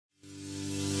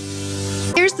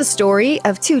Here's the story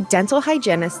of two dental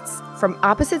hygienists from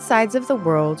opposite sides of the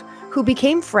world who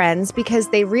became friends because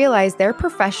they realized their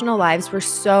professional lives were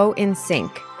so in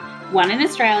sync. One in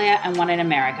Australia and one in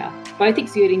America, both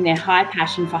exuding their high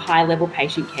passion for high-level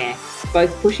patient care,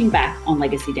 both pushing back on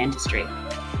legacy dentistry.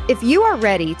 If you are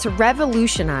ready to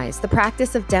revolutionize the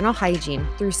practice of dental hygiene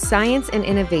through science and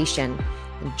innovation,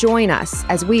 join us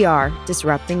as we are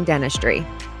disrupting dentistry.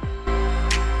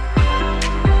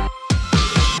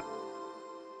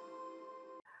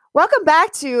 Welcome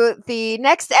back to the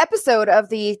next episode of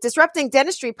the Disrupting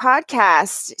Dentistry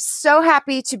podcast. So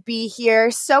happy to be here.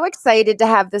 So excited to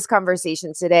have this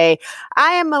conversation today.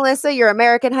 I am Melissa, your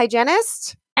American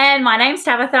hygienist. And my name's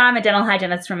Tabitha. I'm a dental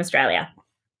hygienist from Australia.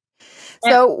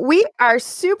 So we are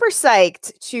super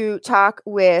psyched to talk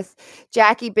with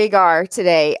Jackie Bigar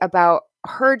today about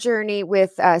her journey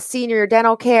with senior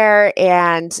dental care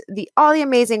and all the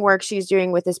amazing work she's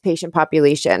doing with this patient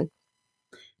population.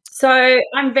 So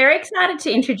I'm very excited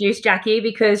to introduce Jackie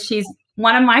because she's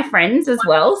one of my friends as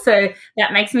well. So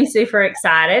that makes me super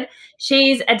excited.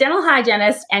 She's a dental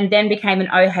hygienist and then became an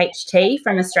OHT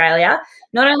from Australia.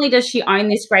 Not only does she own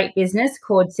this great business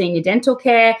called Senior Dental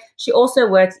Care, she also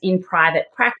works in private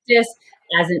practice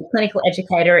as a clinical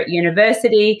educator at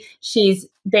university. She's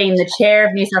been the chair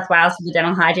of New South Wales for the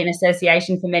Dental Hygiene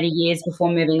Association for many years before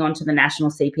moving on to the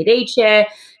National CPD chair.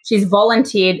 She's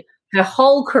volunteered her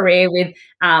whole career with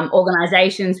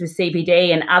organisations with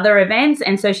CPD and other events.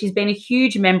 And so she's been a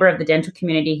huge member of the dental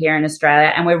community here in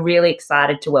Australia, and we're really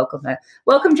excited to welcome her.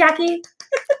 Welcome, Jackie.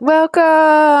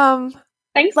 Welcome.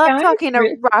 Thanks, Love guys. talking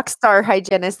to rock star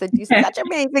hygienists that do such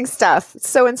amazing stuff. It's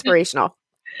so inspirational.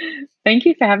 Thank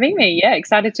you for having me. Yeah,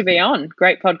 excited to be on.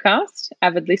 Great podcast.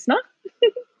 Avid listener.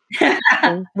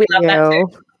 We love that too.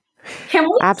 Can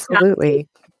we Absolutely.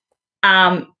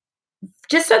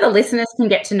 Just so the listeners can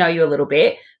get to know you a little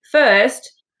bit,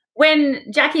 first, when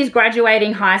Jackie's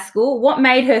graduating high school, what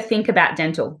made her think about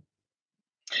dental?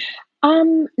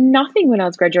 Nothing when I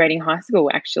was graduating high school,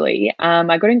 actually.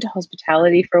 I got into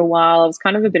hospitality for a while. I was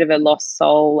kind of a bit of a lost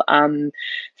soul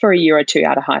for a year or two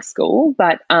out of high school.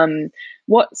 But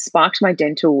what sparked my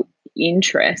dental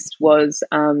interest was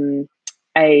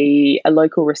a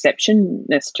local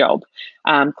receptionist job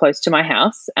close to my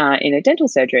house in a dental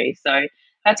surgery. So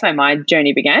that's where my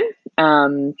journey began,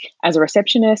 as a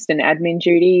receptionist and admin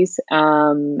duties.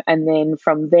 And then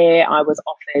from there, I was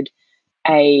offered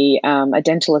a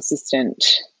dental assistant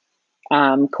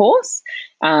course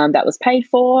that was paid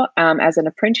for as an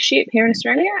apprenticeship here in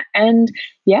Australia. And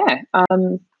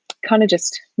kind of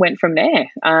just went from there.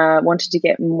 Wanted to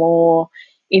get more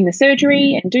in the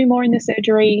surgery and do more in the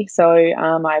surgery. So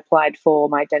I applied for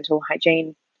my dental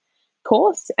hygiene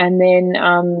course and then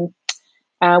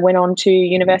went on to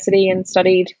university and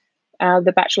studied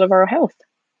the Bachelor of Oral Health.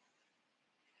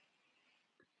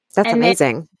 That's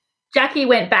amazing. Jackie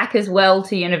went back as well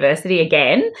to university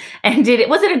again and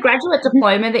was it a graduate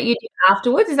diploma that you did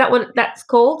afterwards? Is that what that's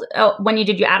called when you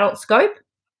did your adult scope?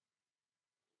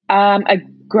 A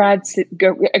grad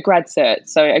cert,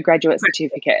 so a graduate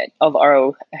certificate of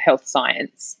oral health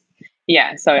science.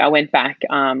 Yeah, so I went back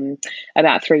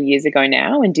about 3 years ago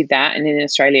now and did that. And in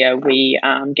Australia, we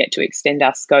get to extend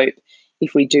our scope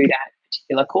if we do that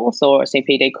particular course or a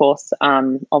CPD course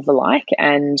of the like.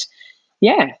 And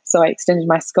yeah, so I extended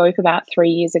my scope about 3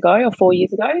 years ago or 4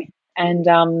 years ago. And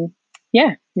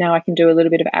now I can do a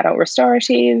little bit of adult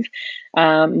restorative,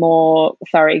 more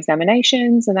thorough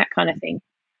examinations and that kind of thing.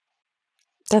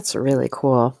 That's really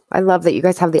cool. I love that you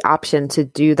guys have the option to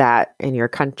do that in your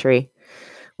country.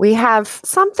 We have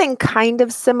something kind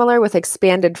of similar with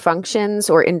expanded functions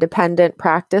or independent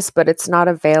practice, but it's not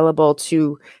available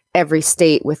to every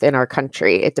state within our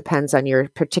country. It depends on your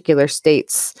particular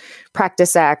state's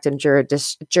practice act and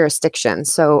jurisdiction.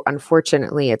 So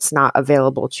unfortunately, it's not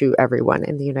available to everyone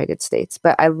in the United States.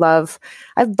 But I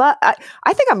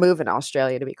think I'm moving to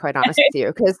Australia, to be quite honest with you,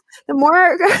 because the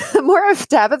more of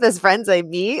Tabitha's friends I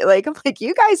meet, I'm like,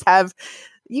 you guys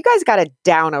got it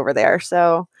down over there.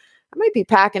 So I might be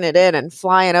packing it in and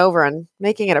flying over and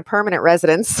making it a permanent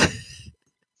residence.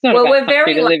 Well, we're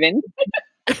very to live in.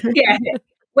 Yeah.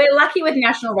 We're lucky with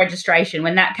national registration.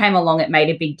 When that came along, it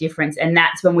made a big difference. And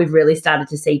that's when we've really started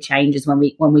to see changes when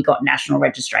we got national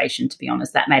registration, to be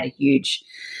honest. That made a huge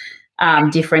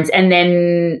difference. And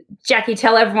then, Jackie,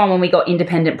 tell everyone when we got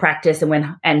independent practice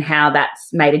and how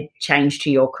that's made a change to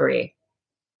your career.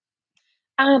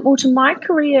 Well, to my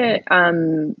career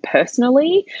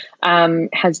personally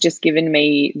has just given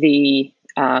me the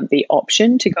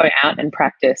option to go out and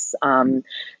practice kind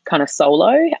of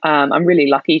solo. I'm really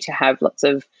lucky to have lots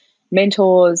of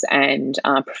mentors and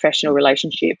professional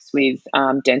relationships with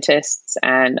dentists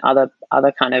and other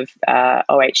kind of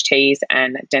OHTs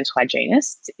and dental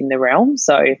hygienists in the realm.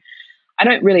 So I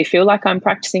don't really feel like I'm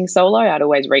practicing solo. I'd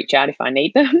always reach out if I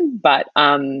need them. But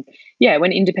when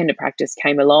independent practice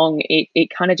came along, it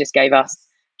kind of just gave us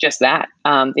just that,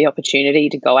 the opportunity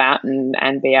to go out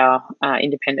and be our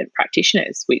independent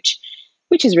practitioners, which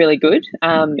is really good.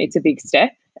 It's a big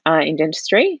step in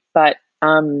dentistry, but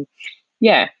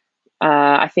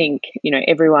I think,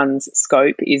 everyone's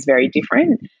scope is very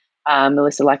different.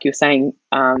 Melissa, like you were saying,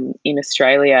 in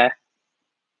Australia,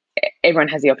 everyone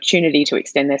has the opportunity to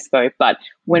extend their scope, but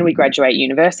when we graduate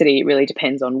university, it really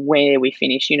depends on where we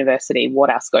finish university, what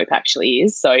our scope actually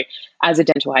is. So as a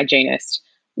dental hygienist,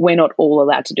 we're not all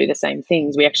allowed to do the same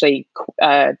things. We actually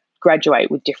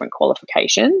graduate with different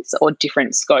qualifications or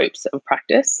different scopes of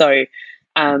practice. So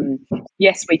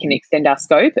yes, we can extend our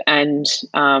scope and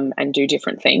do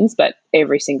different things, but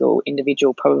every single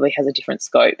individual probably has a different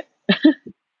scope.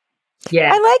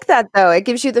 Yeah. I like that, though. It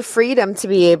gives you the freedom to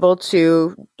be able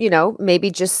to,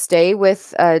 maybe just stay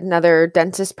with another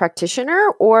dentist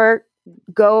practitioner or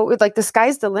go with, like, the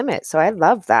sky's the limit. So I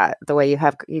love that, the way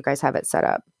you guys have it set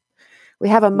up. We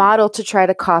have a model to try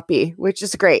to copy, which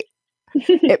is great.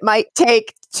 It might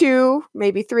take 2,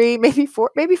 maybe 3, maybe 4,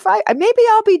 maybe 5. Maybe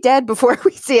I'll be dead before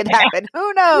we see it happen.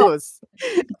 Who knows?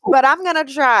 But I'm going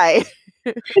to try.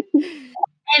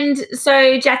 And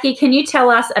so, Jackie, can you tell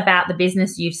us about the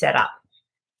business you've set up?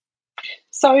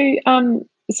 So,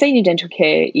 senior dental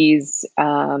care is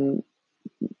the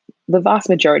vast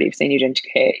majority of senior dental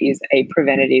care is a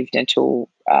preventative dental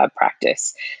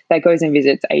practice that goes and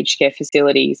visits aged care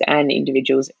facilities and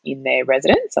individuals in their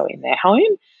residence or in their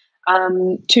home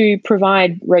to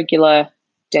provide regular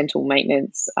dental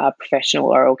maintenance, professional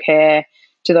oral care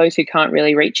to those who can't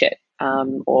really reach it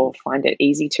or find it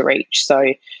easy to reach.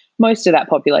 So most of that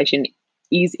population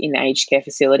is in aged care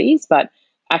facilities, but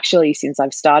actually since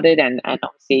I've started and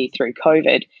obviously through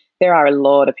COVID, there are a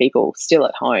lot of people still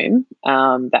at home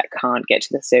that can't get to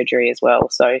the surgery as well.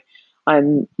 So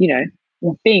I'm,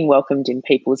 being welcomed in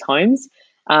people's homes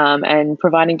and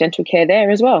providing dental care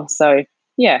there as well. So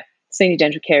yeah, senior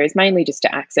dental care is mainly just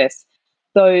to access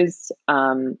those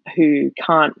who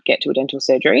can't get to a dental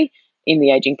surgery in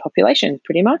the aging population,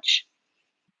 pretty much.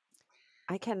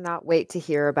 I cannot wait to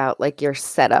hear about, like, your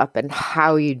setup and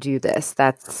how you do this.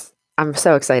 I'm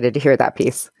so excited to hear that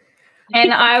piece.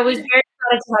 And I was very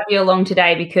excited to have you along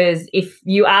today because if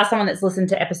you are someone that's listened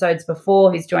to episodes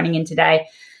before who's joining in today,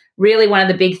 really one of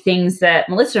the big things that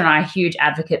Melissa and I are huge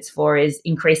advocates for is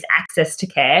increased access to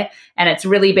care. And it's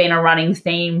really been a running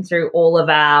theme through all of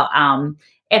our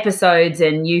episodes,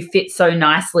 and you fit so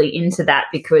nicely into that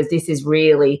because this is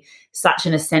really such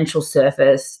an essential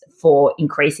surface for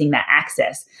increasing that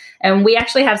access. And we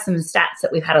actually have some stats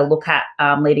that we've had a look at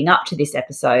leading up to this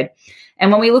episode.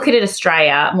 And when we look at it,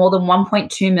 Australia, more than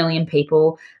 1.2 million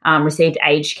people received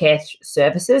aged care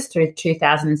services through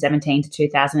 2017 to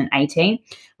 2018,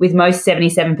 with most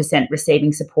 77%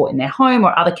 receiving support in their home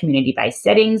or other community-based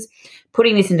settings.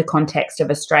 Putting this into context of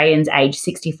Australians aged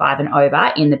 65 and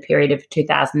over in the period of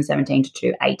 2017 to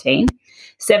 2018,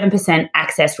 7%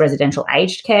 accessed residential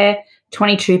aged care,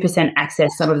 22%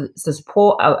 accessed some of the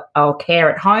support or care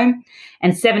at home,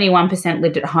 and 71%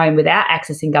 lived at home without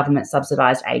accessing government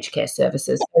subsidised aged care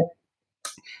services. So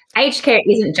aged care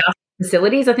isn't just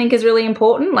facilities, I think is really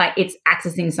important. Like, it's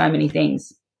accessing so many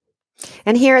things.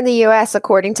 And here in the U.S.,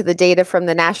 according to the data from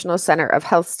the National Center of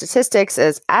Health Statistics,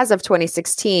 as of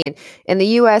 2016, in the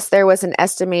U.S., there was an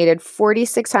estimated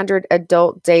 4,600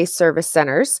 adult day service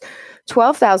centers,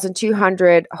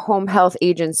 12,200 home health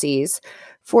agencies,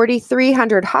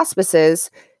 4,300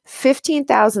 hospices,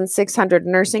 15,600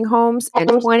 nursing homes, and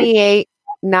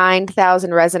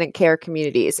 9,000 resident care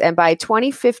communities. And by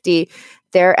 2050,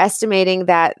 they're estimating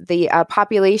that the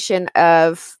population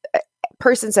of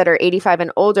persons that are 85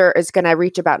 and older is going to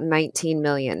reach about 19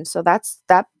 million. So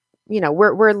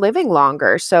we're living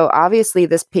longer. So obviously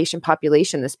this patient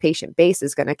population, this patient base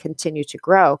is going to continue to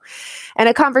grow. And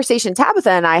a conversation Tabitha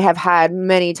and I have had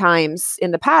many times in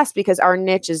the past, because our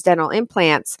niche is dental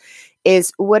implants,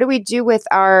 is what do we do with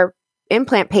our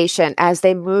implant patient as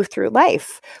they move through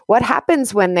life? What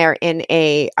happens when they're in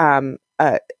a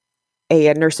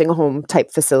nursing home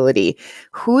type facility?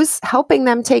 Who's helping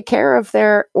them take care of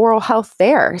their oral health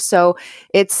there? So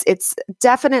it's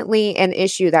definitely an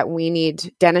issue that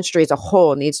dentistry as a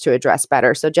whole needs to address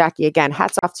better. So Jackie, again,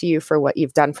 hats off to you for what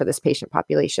you've done for this patient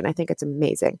population. I think it's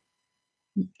amazing.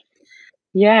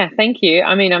 Yeah, thank you.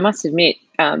 I mean, I must admit,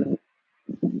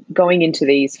 going into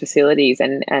these facilities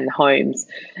and homes,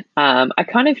 I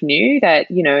kind of knew that,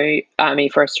 I mean,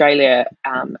 for Australia,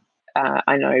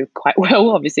 I know quite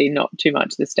well, obviously not too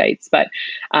much the States, but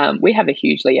we have a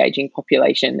hugely aging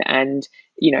population, and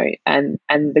and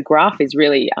the graph is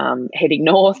really heading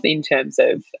north in terms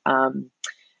of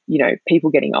people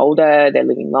getting older, they're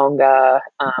living longer,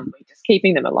 we're just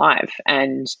keeping them alive,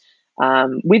 and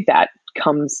with that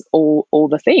comes all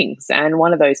the things. And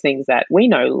one of those things that we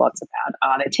know lots about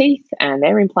are their teeth and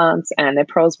their implants and their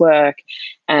pros work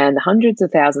and the hundreds of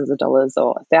thousands of dollars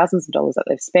or thousands of dollars that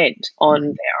they've spent on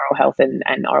their oral health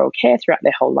and oral care throughout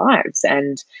their whole lives.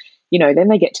 And, then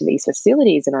they get to these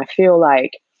facilities, and I feel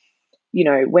like,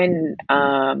 when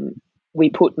we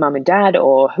put mum and dad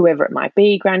or whoever it might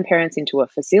be, grandparents, into a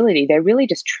facility, they're really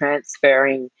just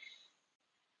transferring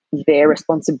their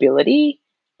responsibility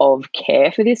of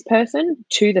care for this person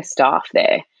to the staff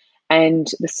there. And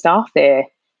the staff there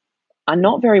are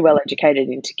not very well educated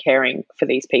into caring for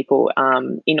these people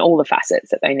in all the facets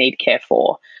that they need care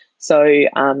for. So,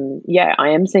 I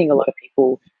am seeing a lot of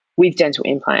people with dental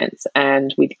implants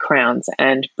and with crowns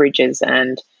and bridges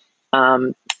and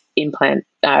implant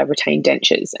retained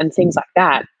dentures and things like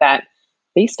that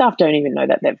these staff don't even know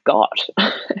that they've got.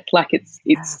 Like it's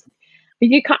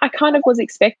I kind of was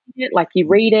expecting it, like you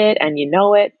read it and you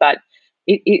know it, but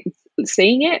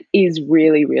seeing it is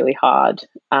really, really hard.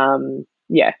 It's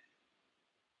a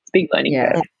big learning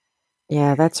curve.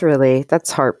 Yeah,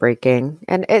 that's heartbreaking.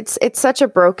 And it's such a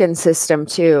broken system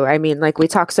too. I mean, like we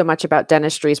talk so much about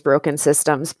dentistry's broken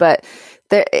systems, but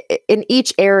in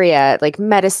each area, like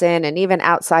medicine and even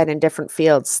outside in different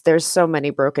fields, there's so many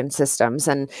broken systems.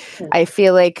 And I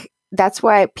feel like that's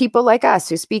why people like us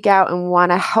who speak out and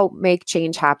want to help make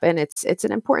change happen, it's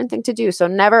an important thing to do. So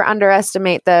never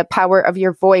underestimate the power of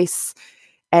your voice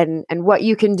and what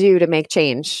you can do to make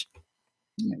change.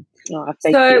 Oh,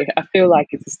 thank you. I feel like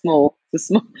it's a small,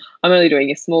 I'm only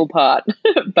doing a small part,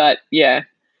 but yeah.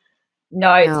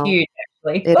 No, it's huge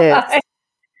actually. It is.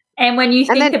 And when you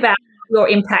think about your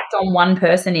impact on one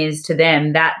person is to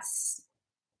them, that's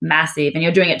massive. And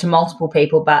you're doing it to multiple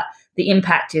people, but the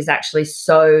impact is actually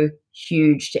so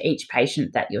huge to each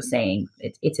patient that you're seeing.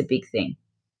 It's a big thing.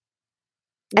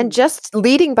 And just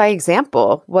leading by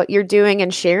example, what you're doing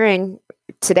and sharing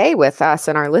today with us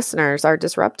and our listeners, our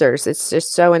disruptors, it's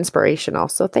just so inspirational.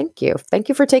 So thank you. Thank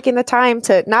you for taking the time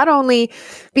to not only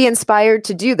be inspired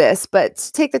to do this, but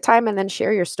to take the time and then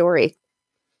share your story.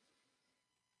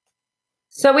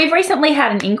 So we've recently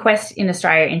had an inquest in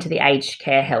Australia into the aged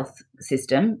care health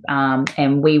system, and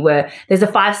there's a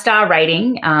 5-star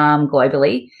rating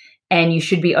globally, and you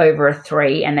should be over a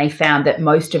 3. And they found that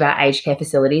most of our aged care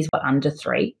facilities were under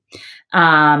 3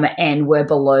 and were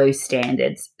below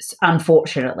standards,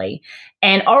 unfortunately.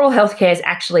 And oral health care has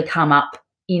actually come up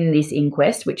in this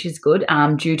inquest, which is good,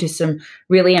 due to some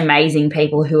really amazing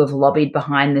people who have lobbied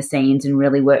behind the scenes and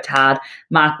really worked hard.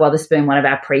 Mark Wotherspoon, one of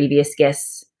our previous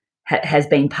guests, has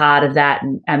been part of that,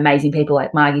 and amazing people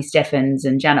like Margie Steffens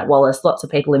and Janet Wallace, lots of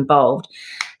people involved.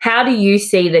 How do you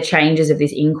see the changes of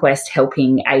this inquest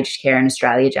helping aged care in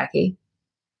Australia, Jackie?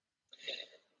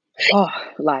 Oh,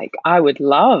 like I would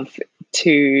love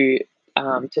to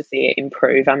see it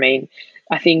improve. I mean,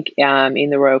 I think in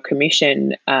the Royal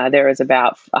Commission there is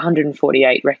about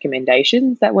 148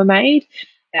 recommendations that were made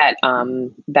that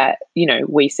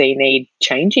we see need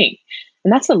changing.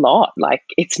 And that's a lot. Like,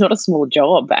 it's not a small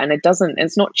job, and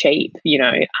it's not cheap.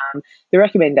 The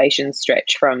recommendations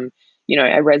stretch from,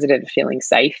 a resident feeling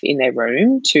safe in their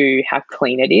room to how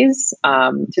clean it is,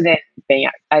 to then being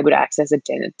able to access a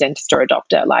dentist or a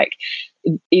doctor. Like,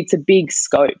 it's a big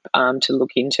scope to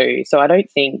look into. So I don't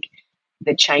think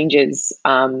the changes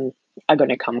are going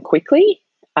to come quickly,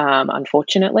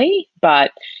 unfortunately.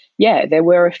 But yeah, there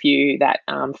were a few that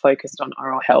focused on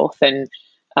oral health and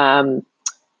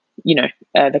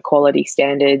the quality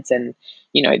standards and,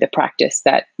 the practice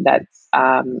that's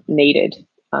needed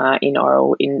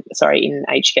in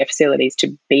aged care facilities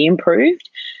to be improved.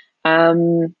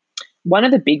 One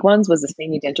of the big ones was the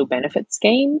Senior Dental Benefit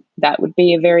Scheme. That would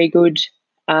be a very good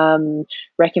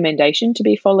recommendation to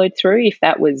be followed through if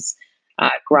that was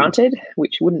granted,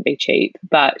 which wouldn't be cheap.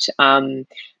 But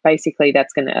basically,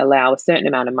 that's going to allow a certain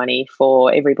amount of money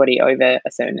for everybody over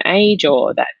a certain age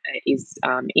or that is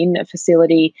in a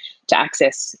facility to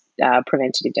access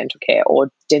preventative dental care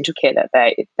or dental care that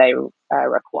they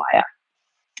require.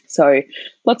 So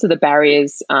lots of the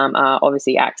barriers are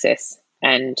obviously access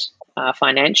and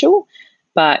financial.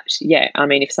 But yeah, I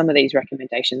mean, if some of these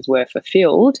recommendations were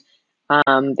fulfilled,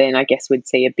 then I guess we'd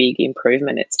see a big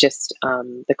improvement. It's just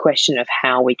the question of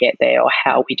how we get there or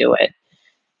how we do it.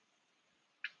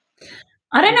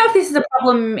 I don't know if this is a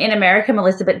problem in America,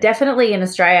 Melissa, but definitely in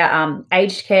Australia,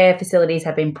 aged care facilities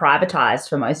have been privatised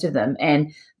for most of them,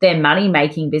 and they're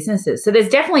money-making businesses. So there's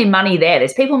definitely money there.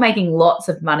 There's people making lots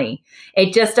of money.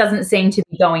 It just doesn't seem to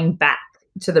be going back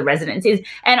to the residents.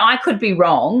 And I could be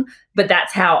wrong, but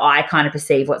that's how I kind of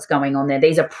perceive what's going on there.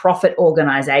 These are profit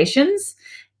organisations,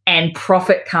 and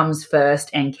profit comes first,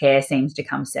 and care seems to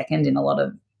come second in a lot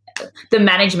of the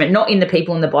management, not in the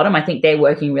people in the bottom. I think they're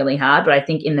working really hard, but I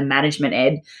think in the management,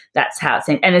 Ed, that's how it's.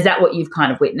 And is that what you've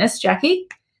kind of witnessed, Jackie?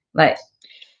 Like,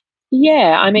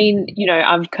 Yeah, I mean,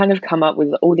 I've kind of come up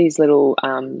with all these little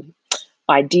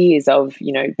ideas of,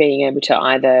 being able to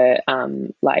either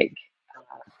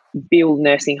build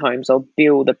nursing homes or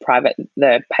build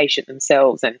the patient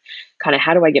themselves, and kind of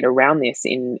how do I get around this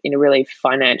in a really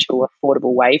financial,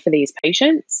 affordable way for these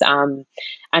patients. And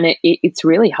it's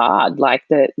really hard. Like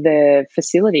the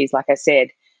facilities, like I said,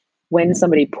 when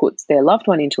somebody puts their loved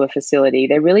one into a facility,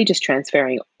 they're really just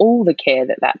transferring all the care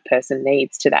that person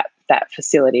needs to that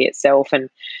facility itself. And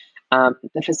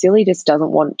the facility just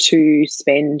doesn't want to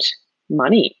spend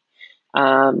money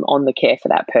on the care for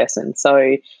that person.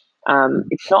 So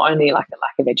it's not only like a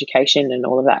lack of education and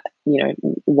all of that,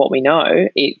 what we know,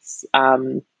 it's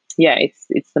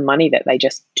it's the money that they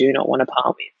just do not want to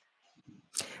part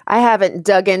with. I haven't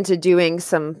dug into doing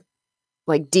some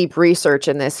like deep research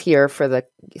in this here for the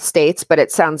States, but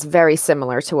it sounds very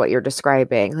similar to what you're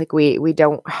describing. Like we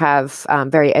don't have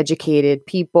very educated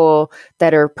people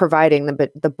that are providing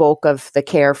the bulk of the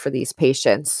care for these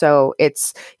patients. So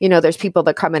it's, there's people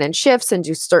that come in shifts and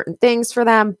do certain things for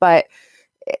them, but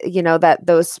that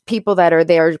those people that are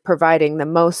there providing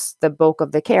the bulk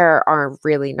of the care are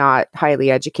really not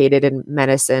highly educated in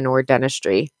medicine or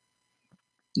dentistry.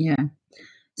 Yeah.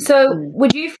 So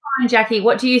would you find, Jackie,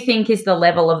 what do you think is the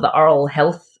level of the oral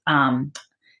health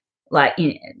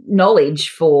knowledge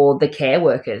for the care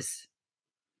workers?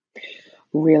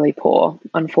 Really poor,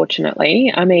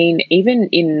 unfortunately. I mean, even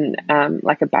in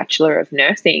like a Bachelor of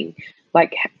Nursing,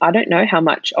 like I don't know how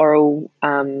much oral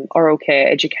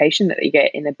care education that you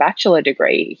get in a bachelor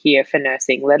degree here for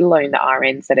nursing, let alone the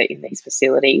RNs that are in these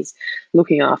facilities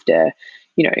looking after,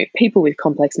 people with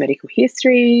complex medical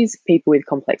histories, people with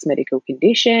complex medical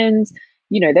conditions.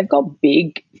 They've got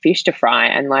big fish to fry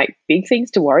and like big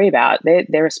things to worry about.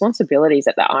 Their responsibilities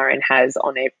that the RN has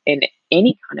in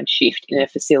any kind of shift in a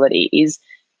facility is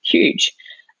huge.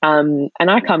 And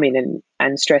I come in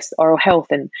and stress oral health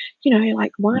and,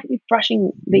 like, why aren't you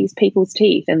brushing these people's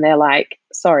teeth? And they're like,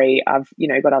 sorry, I've,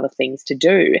 got other things to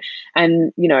do.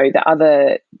 And, the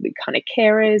other kind of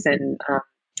carers and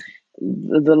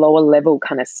the lower level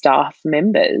kind of staff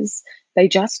members, they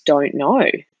just don't know.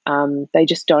 They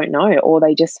just don't know, or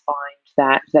they just find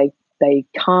that they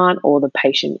can't, or the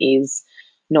patient is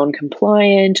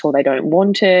non-compliant, or they don't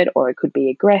want it, or it could be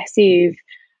aggressive.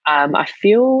 I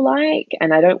feel like,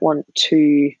 and I don't want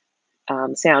to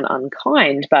sound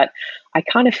unkind, but I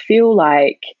kind of feel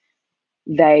like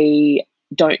they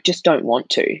don't want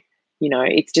to.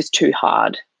 It's just too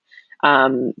hard.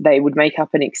 They would make up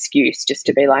an excuse just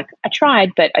to be like, I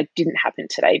tried, but it didn't happen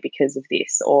today because of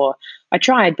this, or I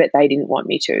tried, but they didn't want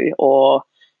me to, or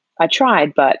I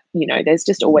tried, but there's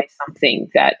just always something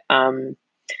that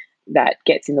that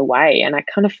gets in the way. And I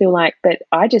kind of feel like, but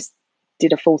I just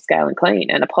did a full scale and clean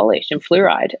and a polish and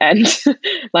fluoride, and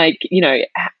I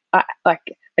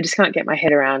just can't get my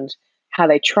head around how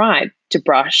they tried to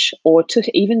brush or to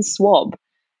even swab,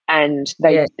 and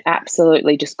they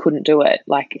absolutely just couldn't do it.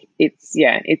 Like it's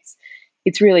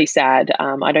really sad.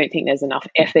 I don't think there's enough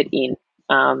effort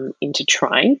into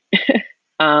trying.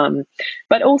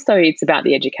 But also it's about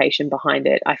the education behind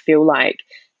it. I feel like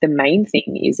the main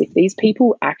thing is if these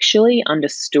people actually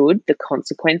understood the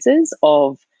consequences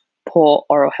of poor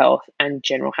oral health and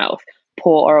general health,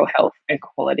 poor oral health and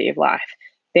quality of life,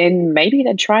 then maybe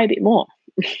they'd try a bit more.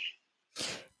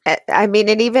 I mean,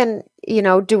 and even,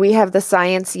 do we have the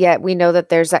science yet? We know that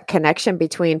there's that connection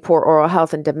between poor oral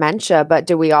health and dementia, but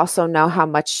do we also know how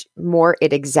much more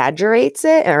it exaggerates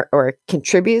it or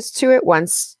contributes to it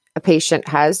once a patient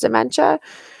has dementia?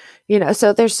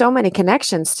 So there's so many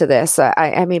connections to this.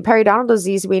 I mean, periodontal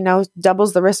disease, we know,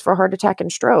 doubles the risk for heart attack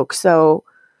and stroke. So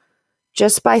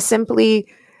just by simply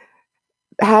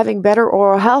having better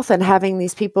oral health and having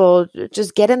these people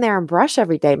just get in there and brush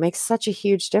every day makes such a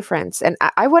huge difference. And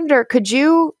I wonder,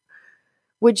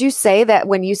 would you say that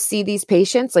when you see these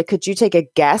patients, like, could you take a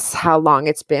guess how long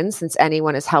it's been since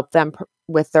anyone has helped them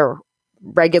with their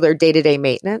regular day-to-day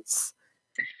maintenance?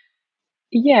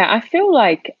 Yeah, I feel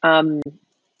like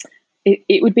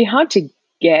it would be hard to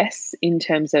guess in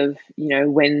terms of,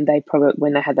 when they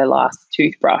had their last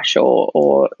toothbrush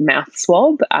or mouth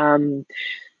swab.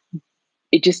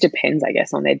 It just depends, I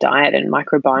guess, on their diet and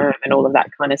microbiome and all of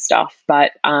that kind of stuff.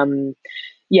 But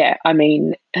yeah, I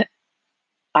mean,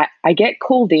 I get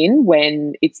called in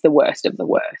when it's the worst of the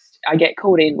worst. I get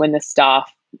called in when the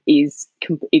staff it's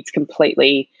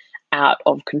completely out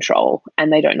of control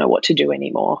and they don't know what to do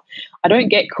anymore. I don't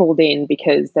get called in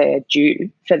because they're due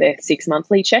for their 6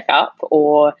 monthly checkup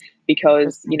or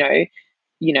because they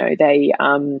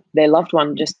their loved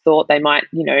one just thought they might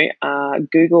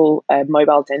Google a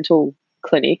mobile dental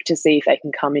clinic to see if they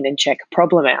can come in and check a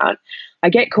problem out. I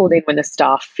get called in when the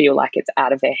staff feel like it's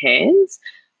out of their hands.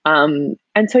 And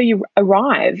so you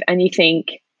arrive and you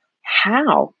think,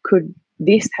 how could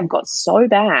this have got so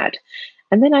bad?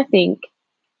 And then I think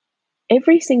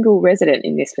every single resident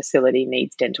in this facility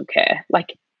needs dental care.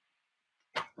 Like,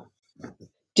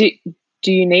 do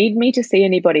you need me to see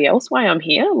anybody else while I'm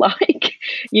here? Like,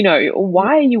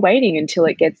 why are you waiting until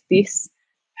it gets this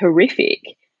horrific,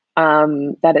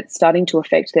 that it's starting to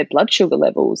affect their blood sugar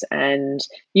levels and,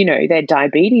 their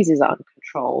diabetes is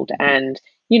uncontrolled and,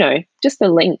 just the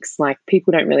links, like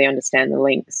people don't really understand the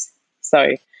links.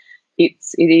 So it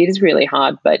is really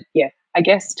hard. But yeah, I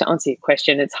guess to answer your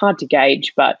question, it's hard to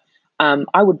gauge, but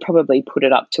I would probably put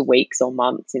it up to weeks or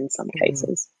months in some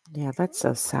cases. Yeah, that's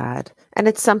so sad. And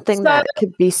it's something that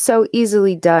could be so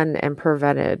easily done and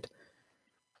prevented.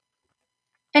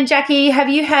 And Jackie, have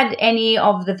you had any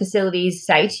of the facilities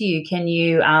say to you, can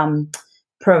you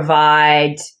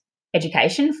provide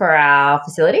education for our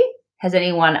facility? Has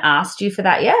anyone asked you for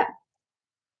that yet?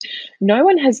 No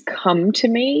one has come to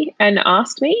me and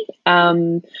asked me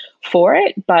for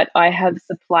it, but I have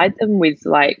supplied them with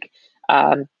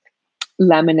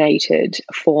laminated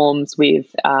forms with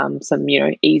some,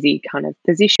 easy kind of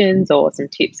positions or some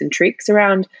tips and tricks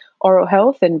around oral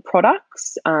health and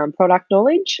products, product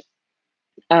knowledge.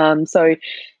 So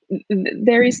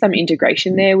there is some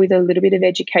integration there with a little bit of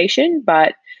education,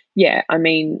 but yeah, I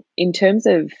mean, in terms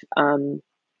of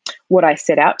what I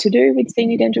set out to do with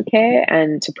senior dental care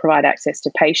and to provide access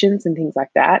to patients and things like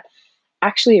that,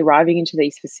 actually arriving into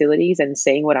these facilities and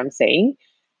seeing what I'm seeing,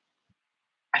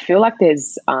 I feel like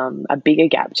there's a bigger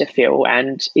gap to fill,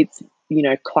 and it's,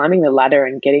 climbing the ladder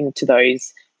and getting to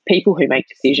those people who make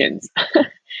decisions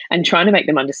and trying to make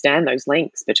them understand those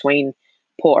links between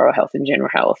poor oral health and general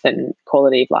health and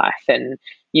quality of life and,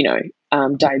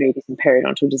 diabetes and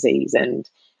periodontal disease and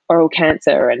oral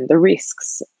cancer and the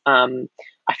risks.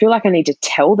 I feel like I need to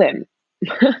tell them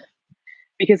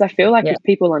because I feel like if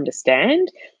people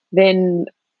understand, then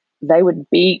they would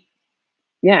be,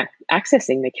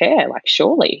 accessing the care, like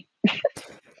surely.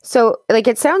 So,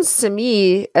 it sounds to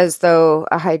me as though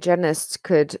a hygienist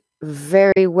could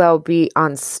very well be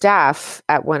on staff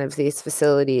at one of these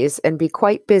facilities and be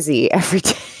quite busy every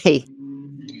day.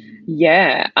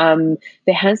 Yeah,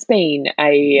 there has been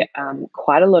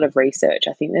quite a lot of research.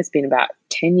 I think there's been about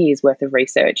 10 years worth of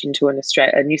research into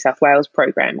a New South Wales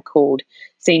program called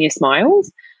Senior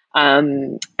Smiles,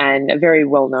 and a very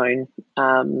well-known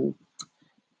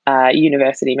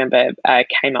university member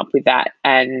came up with that.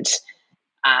 And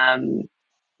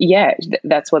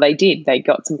that's what they did. They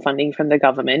got some funding from the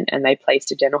government and they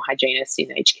placed a dental hygienist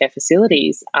in aged care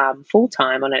facilities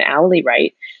full-time on an hourly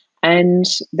rate, and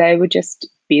they were just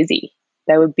busy.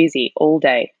 They were busy all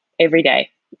day, every day.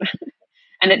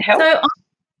 And it helped. So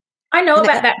I know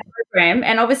about that program,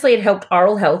 and obviously it helped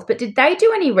oral health, but did they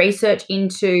do any research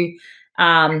into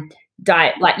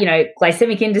diet, like,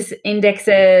 glycemic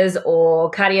indexes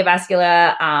or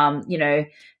cardiovascular,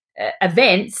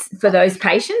 events for those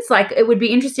patients? Like, it would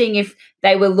be interesting if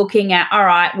they were looking at, all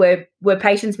right, were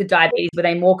patients with diabetes, were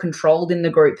they more controlled in the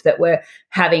group that were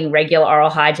having regular oral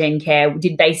hygiene care?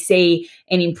 Did they see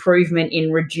an improvement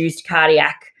in reduced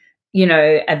cardiac,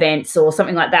 events or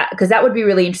something like that? Because that would be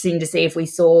really interesting to see if we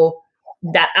saw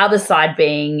that other side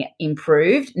being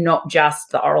improved, not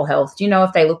just the oral health. Do you know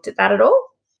if they looked at that at all?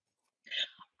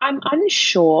 I'm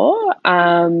unsure.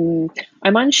 I'm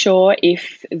unsure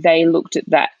if they looked at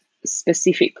that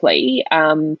specifically,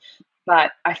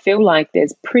 but I feel like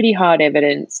there's pretty hard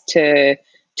evidence to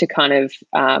kind of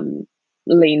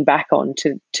lean back on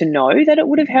to know that it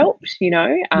would have helped. We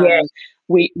know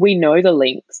the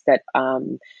links that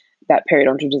that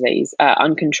periodontal disease,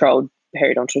 uncontrolled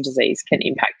periodontal disease, can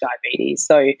impact diabetes.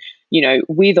 So,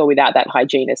 with or without that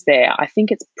hygienist there, I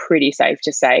think it's pretty safe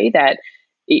to say that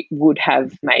it would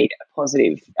have made a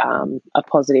positive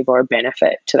or a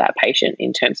benefit to that patient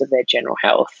in terms of their general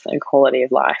health and quality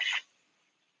of life.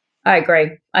 I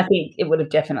agree. I think it would have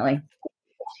definitely.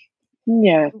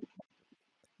 Yeah.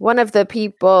 One of the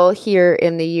people here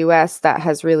in the US that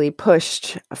has really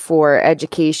pushed for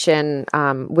education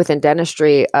within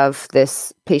dentistry of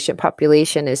this patient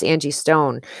population is Angie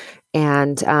Stone.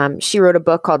 And she wrote a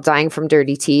book called Dying from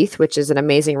Dirty Teeth, which is an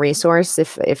amazing resource.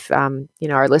 If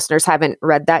our listeners haven't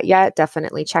read that yet,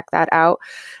 definitely check that out.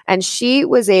 And she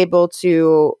was able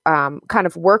to kind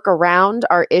of work around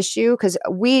our issue because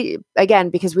we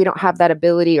don't have that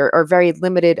ability or very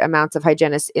limited amounts of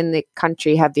hygienists in the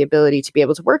country have the ability to be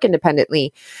able to work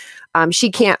independently. She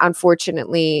can't,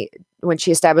 unfortunately, when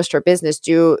she established her business,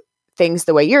 do things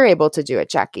the way you're able to do it,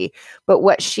 Jackie. But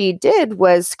what she did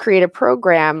was create a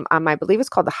program, I believe it's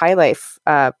called the High Life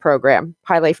program,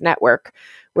 High Life Network,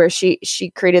 where she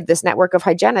created this network of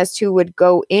hygienists who would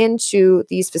go into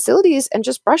these facilities and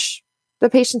just brush the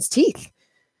patient's teeth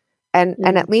and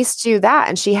at least do that.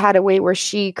 And she had a way where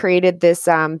she created this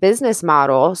business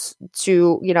model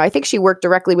to, I think she worked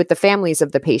directly with the families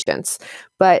of the patients,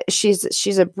 but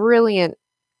she's a brilliant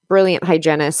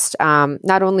hygienist,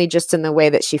 not only just in the way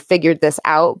that she figured this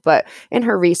out, but in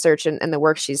her research and the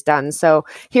work she's done. So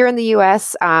here in the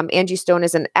US, Angie Stone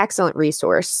is an excellent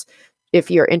resource if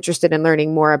you're interested in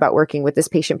learning more about working with this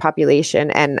patient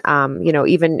population and,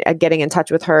 even getting in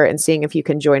touch with her and seeing if you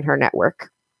can join her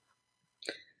network.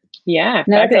 Yeah,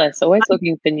 fabulous. Always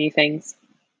looking for new things.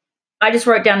 I just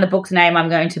wrote down the book's name. I'm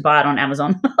going to buy it on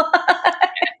Amazon.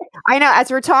 I know. As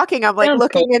we're talking, I'm like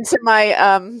looking into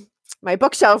my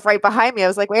bookshelf right behind me. I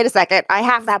was like, wait a second, I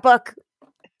have that book.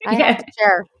 I have to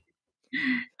share.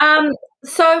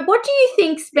 So what do you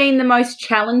think's been the most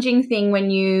challenging thing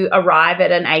when you arrive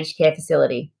at an aged care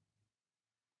facility?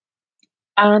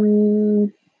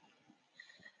 Probably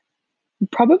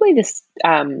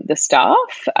the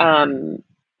staff.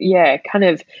 Kind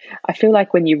of. I feel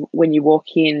like when you walk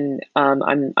in,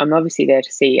 I'm obviously there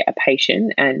to see a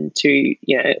patient and to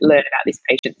learn about this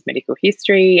patient's medical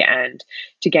history and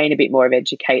to gain a bit more of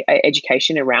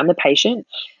education around the patient.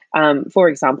 For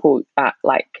example,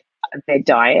 like their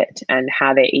diet and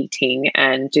how they're eating,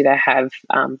 and do they have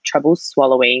trouble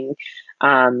swallowing?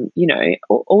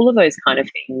 All of those kind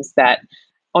of things that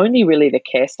only really the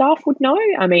care staff would know.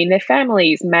 I mean, their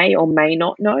families may or may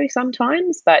not know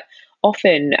sometimes, but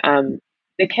often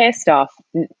the care staff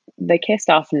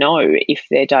know if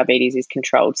their diabetes is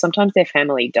controlled. Sometimes their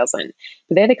family doesn't.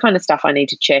 But they're the kind of stuff I need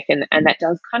to check, and that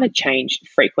does kind of change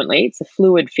frequently. It's a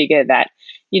fluid figure that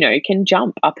can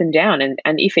jump up and down, and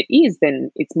if it is,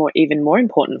 then it's even more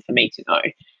important for me to know.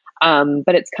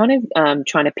 But it's kind of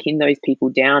trying to pin those people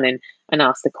down and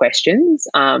ask the questions,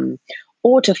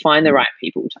 or to find the right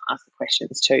people to ask the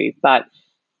questions to. But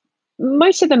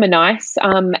most of them are nice,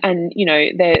 and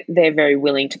they're very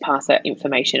willing to pass that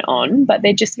information on, but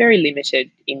they're just very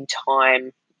limited in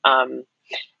time.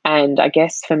 And I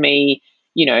guess for me,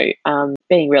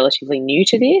 being relatively new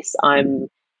to this, I'm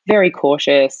very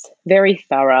cautious, very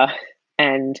thorough,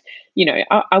 and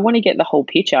I want to get the whole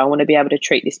picture. I want to be able to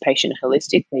treat this patient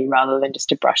holistically rather than just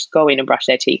to go in and brush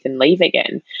their teeth and leave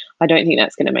again. I don't think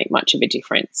that's going to make much of a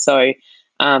difference. So,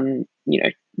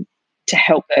 to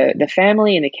help the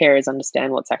family and the carers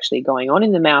understand what's actually going on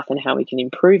in the mouth and how we can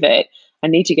improve it, I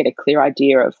need to get a clear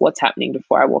idea of what's happening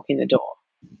before I walk in the door.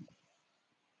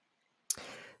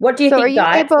 What do you think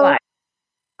diet's like?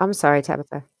 I'm sorry,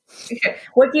 Tabitha.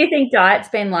 What do you think diet's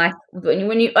been like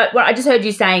when you? Well, I just heard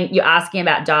you saying you're asking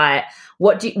about diet.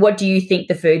 What do you think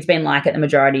the food's been like at the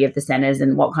majority of the centres,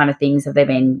 and what kind of things have they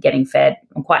been getting fed?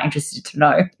 I'm quite interested to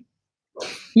know.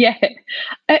 Yeah,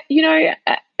 they're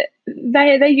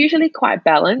usually quite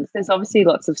balanced. There's obviously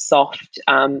lots of soft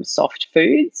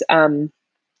foods,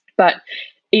 but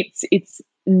it's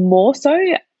more so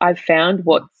I've found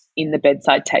what's in the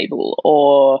bedside table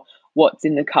or what's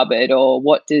in the cupboard or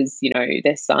what does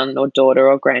their son or daughter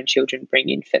or grandchildren bring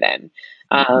in for them.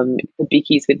 The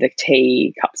bickies with the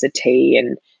tea, cups of tea,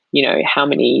 and how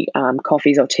many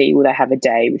coffees or tea will they have a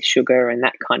day with sugar and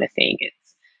that kind of thing.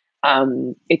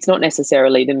 It's not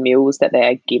necessarily the meals that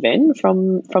they're given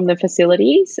from the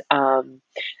facilities,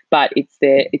 but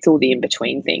it's all the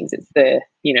in-between things. It's the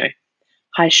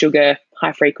high sugar,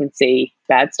 high frequency,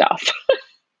 bad stuff.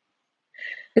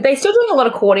 Are they still doing a lot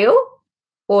of cordial,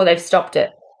 or they've stopped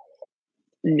it?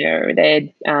 No, they're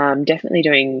definitely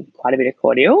doing quite a bit of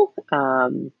cordial.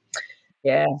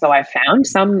 Yeah. So I've found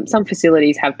some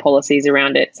facilities have policies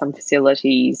around it. Some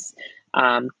facilities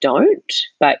don't.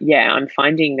 But yeah, I'm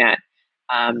finding that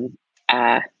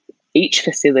each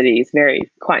facility is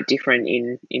quite different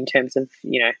in terms of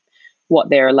what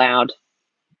they're allowed.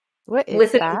 What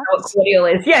is that? What cordial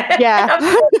is? Yeah.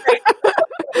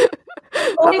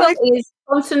 Cordial is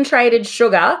concentrated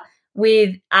sugar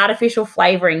with artificial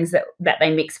flavorings that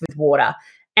they mix with water.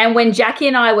 And when Jackie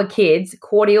and I were kids,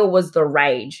 cordial was the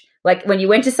rage. Like when you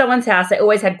went to someone's house, they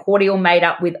always had cordial made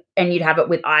up with, and you'd have it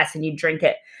with ice and you'd drink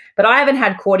it. But I haven't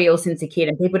had cordial since a kid,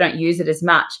 and people don't use it as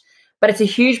much. But it's a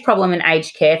huge problem in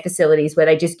aged care facilities where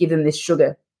they just give them this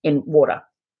sugar in water.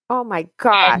 Oh my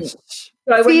gosh.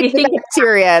 So when you Feed the think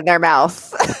bacteria in their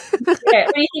mouth. when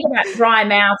you think about dry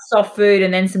mouth, soft food,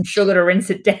 and then some sugar to rinse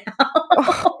it down.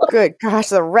 Oh, good gosh,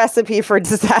 the recipe for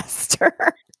disaster.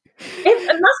 It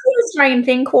must be an Australian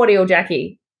thing, cordial,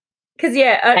 Jackie. Because,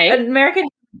 American,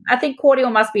 I think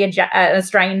cordial must be an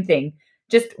Australian thing.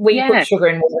 Just we put sugar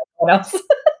in what else.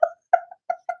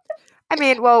 I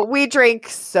mean, well, we drink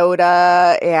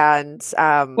soda and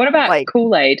what about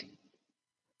Kool-Aid?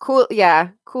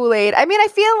 Kool-Aid. I mean, I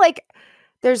feel like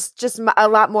there's just a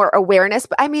lot more awareness,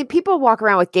 but I mean, people walk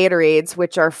around with Gatorades,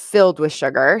 which are filled with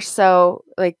sugar. So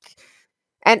like,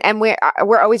 and we're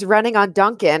always running on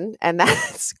Dunkin', and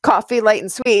that's coffee light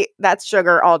and sweet. That's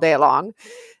sugar all day long,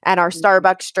 and our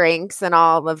Starbucks drinks and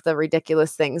all of the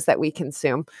ridiculous things that we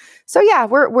consume. So yeah,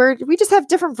 we just have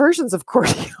different versions of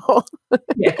cordial.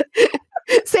 Yeah.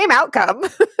 Same outcome.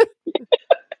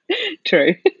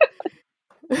 True.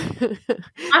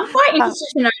 I'm quite interested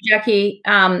to know, Jackie,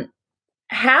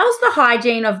 how's the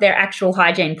hygiene of their actual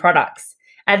hygiene products?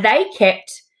 Are they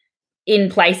kept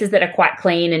in places that are quite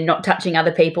clean and not touching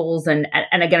other people's and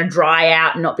are going to dry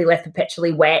out and not be left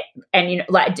perpetually wet? And,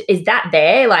 is that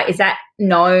there? Like, is that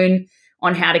known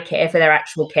on how to care for their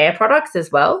actual care products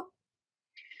as well?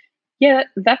 Yeah,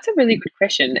 that's a really good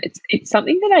question. It's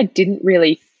something that I didn't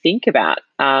really think about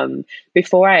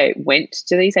before I went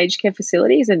to these aged care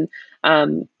facilities, and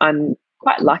I'm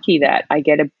quite lucky that I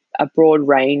get a broad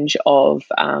range of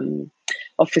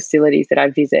facilities that I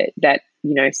visit. That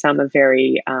some are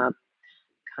very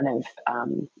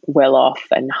well off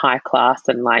and high class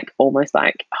and like almost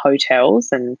like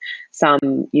hotels, and some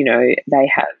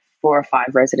they have 4 or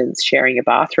 5 residents sharing a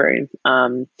bathroom.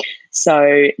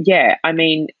 So yeah, I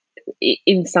mean,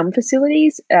 in some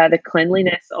facilities, the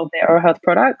cleanliness of their oral health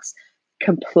products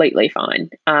completely fine.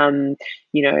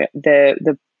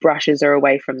 The brushes are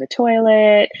away from the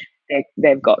toilet.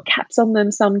 They've got caps on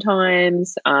them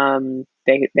sometimes.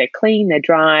 They're clean. They're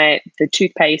dry. The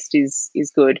toothpaste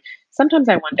is good. Sometimes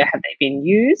I wonder, have they been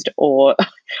used or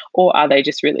are they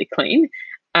just really clean?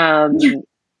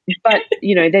 But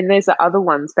then there's the other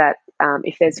ones that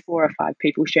if there's 4 or 5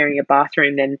 people sharing a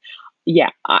bathroom, then yeah,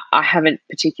 I haven't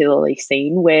particularly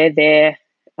seen where their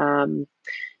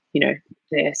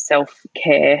their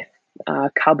self-care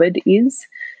cupboard is.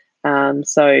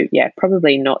 So yeah,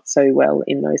 probably not so well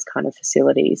in those kind of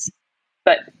facilities.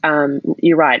 But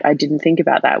you're right, I didn't think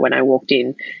about that when I walked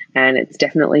in, and it's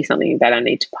definitely something that I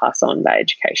need to pass on that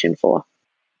education for.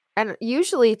 And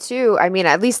usually too, I mean,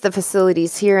 at least the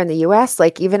facilities here in the US,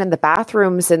 like even in the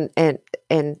bathrooms and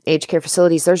aged care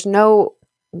facilities, there's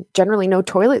generally no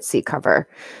toilet seat cover.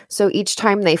 So each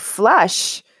time they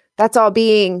flush, that's all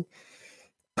being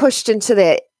pushed into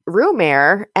the room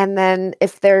air. And then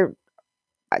if their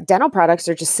dental products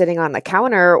are just sitting on the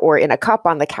counter or in a cup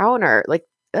on the counter, like,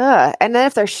 ugh. And then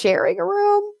if they're sharing a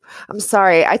room, I'm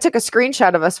sorry, I took a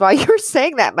screenshot of us while you were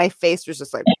saying that. My face was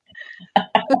just like,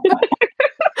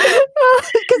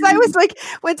 because I was like,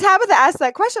 when Tabitha asked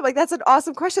that question, I'm like, that's an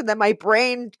awesome question. Then my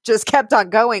brain just kept on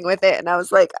going with it. And I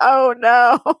was like, oh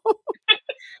no.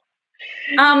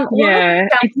 Yeah.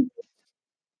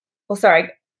 Sorry.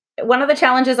 One of the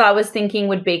challenges I was thinking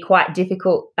would be quite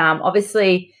difficult,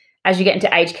 obviously, as you get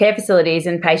into aged care facilities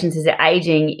and patients as they're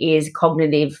aging, is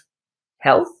cognitive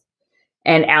health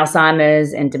and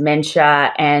Alzheimer's and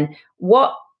dementia. And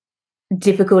what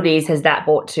difficulties has that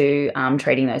brought to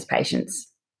treating those patients?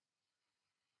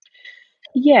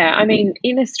 Yeah, I mean,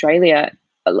 in Australia,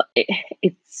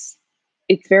 it's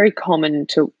very common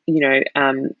to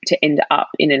to end up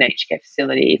in an aged care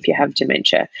facility if you have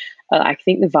dementia. I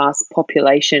think the vast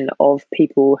population of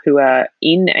people who are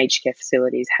in aged care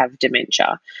facilities have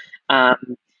dementia,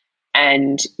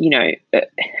 and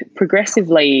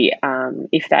progressively,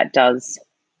 if that does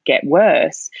get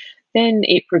worse, then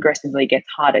it progressively gets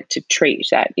harder to treat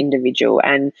that individual.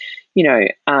 And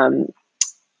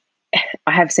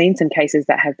I have seen some cases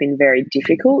that have been very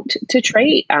difficult to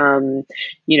treat. I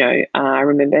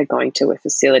remember going to a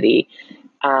facility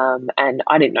and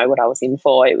I didn't know what I was in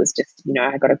for. It was just,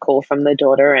 I got a call from the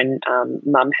daughter, and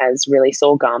mum has really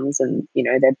sore gums, and,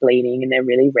 they're bleeding and they're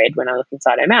really red when I look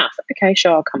inside her mouth. Okay,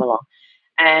 sure, I'll come along.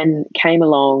 And came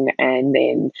along, and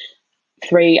then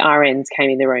 3 RNs came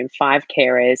in the room, 5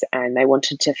 carers, and they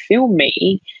wanted to film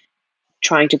me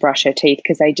trying to brush her teeth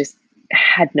because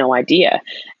had no idea.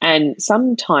 And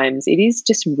sometimes it is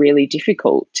just really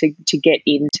difficult to get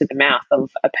into the mouth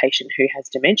of a patient who has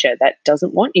dementia that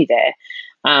doesn't want you there.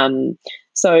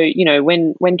 So,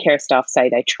 when care staff say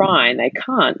they try and they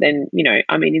can't, then,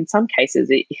 in some cases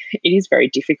it is very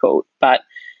difficult. But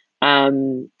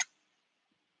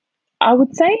I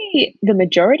would say the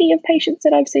majority of patients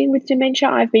that I've seen with dementia,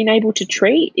 I've been able to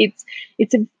treat. It's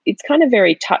kind of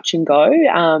very touch and go,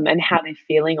 and how they're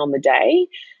feeling on the day.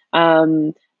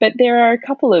 But there are a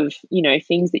couple of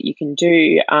things that you can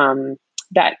do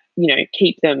that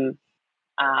keep them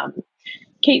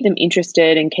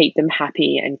interested and keep them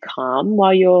happy and calm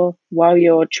while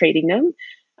you're treating them.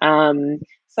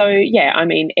 So yeah,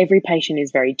 every patient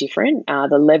is very different,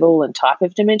 the level and type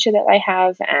of dementia that they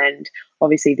have, and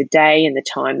obviously the day and the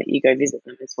time that you go visit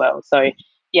them as well. So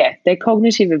yeah, their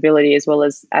cognitive ability as well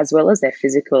as their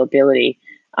physical ability,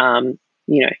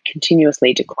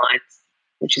 continuously declines,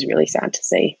 which is really sad to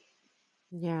see.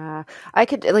 Yeah. I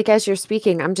could, like, as you're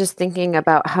speaking, I'm just thinking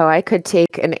about how I could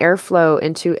take an airflow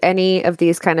into any of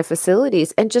these kind of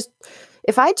facilities, and just,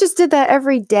 if I just did that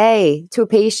every day to a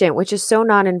patient, which is so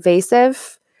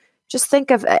non-invasive, just think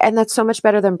of, and that's so much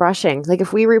better than brushing. Like,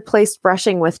 if we replaced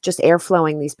brushing with just air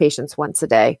flowing these patients once a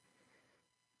day,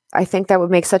 I think that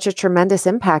would make such a tremendous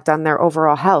impact on their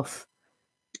overall health.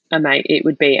 It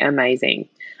would be amazing.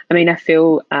 I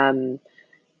feel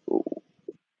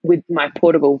with my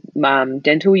portable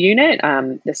dental unit,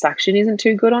 the suction isn't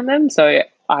too good on them, so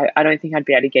I don't think I'd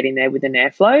be able to get in there with an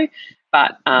airflow.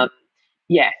 But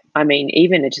yeah,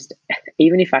 even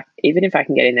if I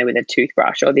can get in there with a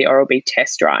toothbrush or the Oral-B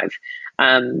test drive,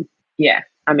 yeah,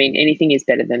 anything is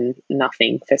better than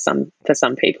nothing for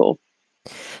some people.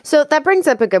 So that brings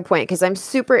up a good point, because I'm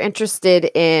super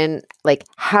interested in like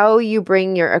how you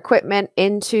bring your equipment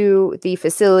into the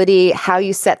facility, how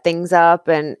you set things up,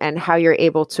 and how you're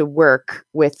able to work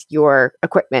with your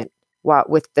equipment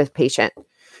with the patient.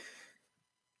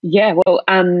 Yeah, well,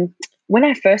 when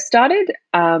I first started,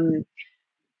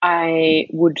 I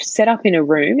would set up in a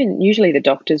room, and usually the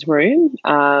doctor's room,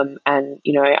 and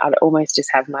I'd almost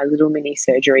just have my little mini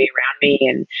surgery around me,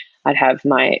 and I'd have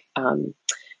my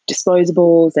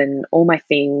disposables and all my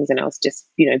things, and I was just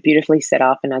beautifully set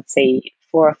up, and I'd see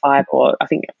 4 or 5, or I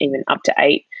think even up to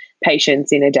 8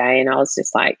 patients in a day, and I was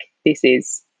just like, this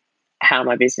is how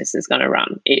my business is going to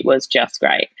run. It was just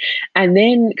great. And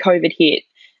then COVID hit,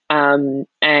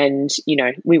 and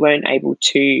we weren't able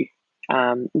to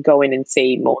go in and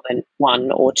see more than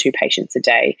 1 or 2 patients a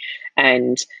day,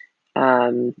 and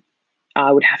I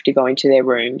would have to go into their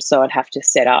room, so I'd have to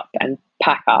set up and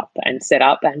pack up and set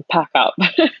up and pack up.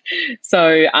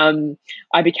 So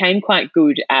I became quite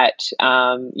good at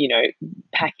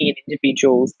packing an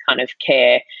individual's kind of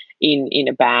care in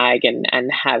a bag, and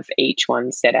have each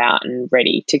one set out and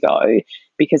ready to go,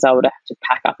 because I would have to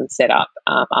pack up and set up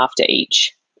after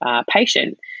each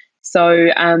patient. So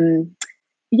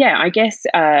yeah, I guess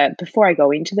before I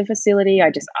go into the facility,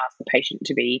 I just ask the patient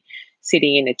to be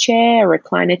sitting in a chair, a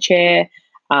recliner chair,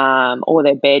 or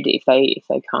their bed if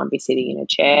they can't be sitting in a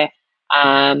chair.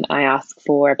 I ask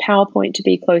for a PowerPoint to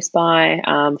be close by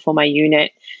for my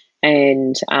unit,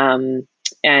 and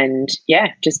yeah,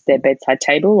 just their bedside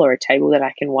table or a table that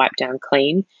I can wipe down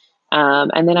clean,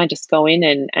 and then I just go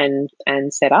in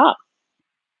and set up.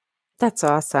 That's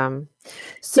awesome.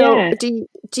 So Yeah.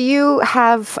 do you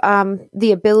have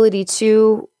the ability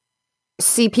to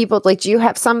see people, like, do you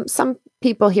have some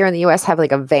people here in the US have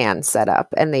like a van set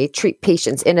up, and they treat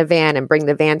patients in a van and bring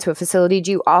the van to a facility?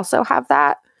 Do you also have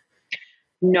that?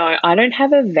 No, I don't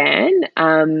have a van.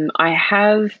 I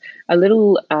have a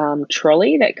little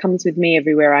trolley that comes with me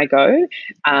everywhere I go,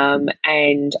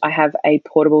 and I have a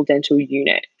portable dental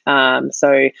unit.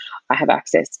 So I have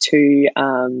access to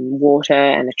water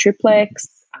and a triplex,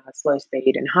 slow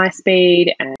speed and high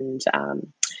speed, and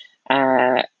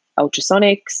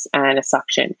ultrasonics and a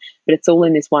suction. But it's all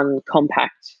in this one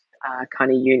compact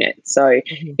kind of unit. So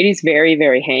it is very,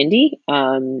 very handy.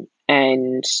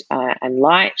 And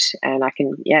light, and I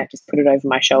can just put it over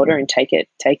my shoulder and take it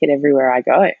everywhere I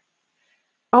go.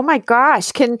 Oh my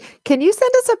gosh. Can you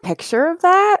send us a picture of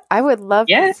that? I would love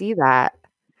to see that.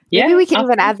 Maybe we can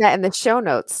even add that in the show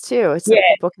notes too, so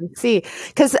people can see.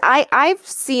 Because I've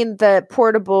seen the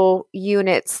portable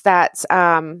units that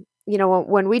when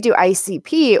we do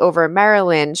ICP over in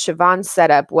Maryland, Siobhan's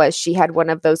setup was she had one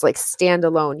of those like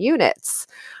standalone units.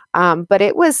 But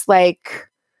it was like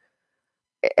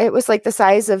the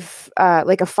size of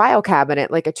like a file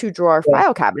cabinet, like a 2-drawer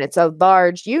file cabinet. It's a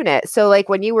large unit. So like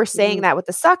when you were saying that with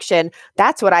the suction,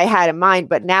 that's what I had in mind.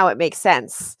 But now it makes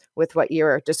sense with what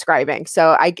you're describing.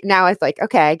 So now it's like,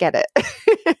 okay, I get it.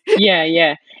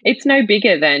 Yeah. It's no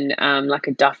bigger than like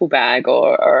a duffel bag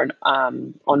or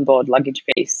an onboard luggage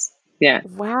piece. Yeah,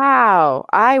 Wow.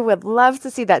 I would love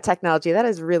to see that technology. That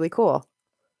is really cool.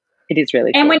 it is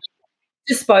really And cool. when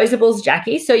disposables,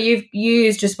 Jackie, so you've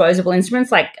used disposable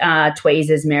instruments like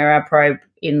tweezers, mirror, probe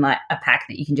in like a pack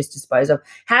that you can just dispose of.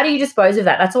 How do you dispose of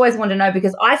that? That's always wanted to know,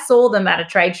 because I saw them at a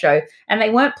trade show and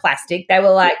they weren't plastic, they were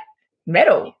like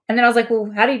metal. And then I was like, well,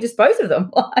 how do you dispose of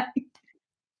them?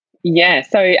 Yeah,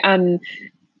 so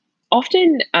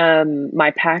often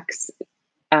my packs,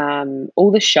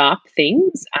 all the sharp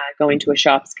things go into a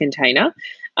sharps container.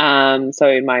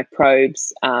 So my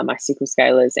probes, my sickle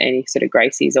scalers, any sort of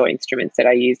Gracies or instruments that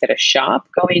I use that are sharp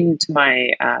go into my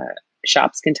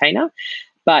sharps container.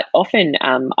 But often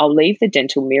I'll leave the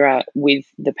dental mirror with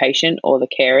the patient or the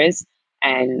carers,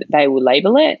 and they will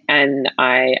label it, and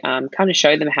I kind of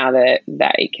show them how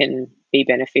it can be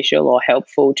beneficial or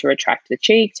helpful to retract the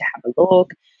cheek, to have a look,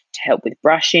 to help with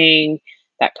brushing,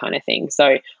 that kind of thing.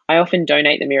 So I often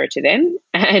donate the mirror to them,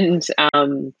 and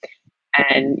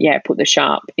yeah, put the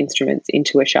sharp instruments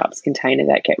into a sharps container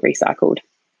that get recycled.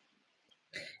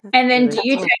 And then do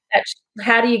you take that?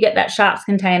 How do you get that sharps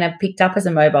container picked up as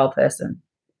a mobile person?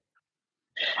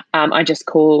 I just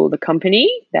call the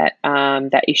company that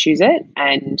issues it,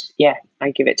 and yeah,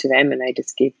 I give it to them, and they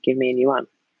just give me a new one.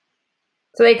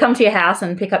 So they come to your house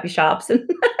and pick up your sharps and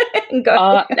go.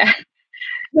 I'm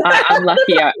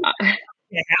lucky.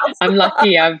 I'm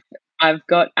lucky. I've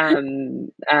got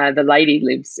the lady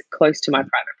lives close to my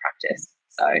private practice,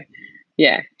 so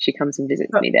yeah, she comes and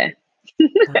visits me there.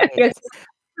 Nice.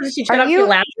 She turn up your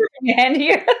lamp and you hand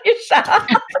your sharp.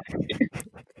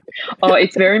 Oh,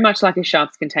 it's very much like a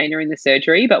sharps container in the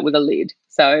surgery, but with a lid.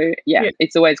 So yeah,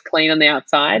 it's always clean on the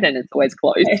outside and it's always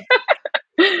closed.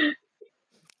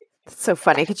 That's so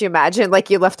funny. Could you imagine, like,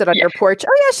 you left it on your porch?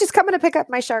 Oh yeah, she's coming to pick up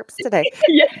my sharps today.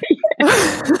 Yeah.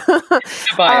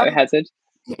 Biohazard.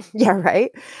 Yeah,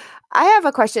 right. I have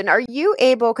a question. Are you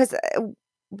able, because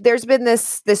there's been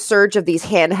this surge of these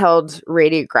handheld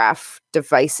radiograph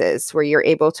devices where you're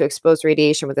able to expose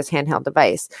radiation with this handheld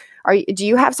device. Do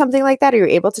you have something like that? Are you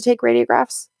able to take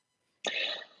radiographs?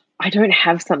 I don't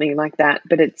have something like that,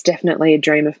 but it's definitely a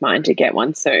dream of mine to get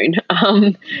one soon.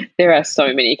 There are so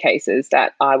many cases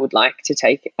that I would like to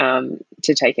take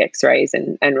X-rays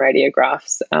and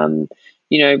radiographs.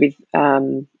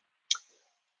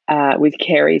 With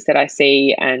caries that I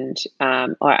see, and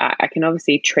I can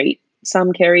obviously treat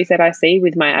some caries that I see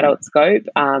with my adult scope,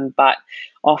 but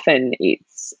often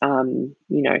it's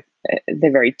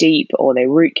they're very deep, or they're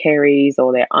root caries,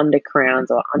 or they're under crowns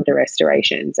or under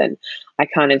restorations, and I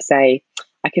kind of say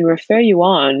I can refer you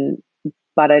on,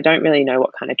 but I don't really know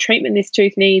what kind of treatment this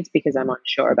tooth needs because I'm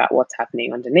unsure about what's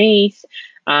happening underneath.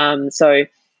 So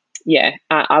yeah,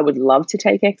 I would love to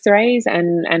take X-rays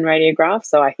and radiographs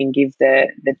so I can give the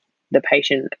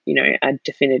patient, a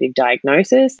definitive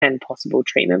diagnosis and possible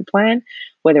treatment plan.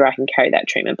 Whether I can carry that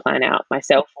treatment plan out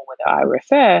myself or whether I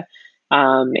refer,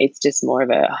 it's just more of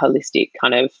a holistic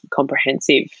kind of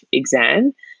comprehensive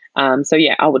exam. So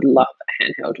yeah, I would love a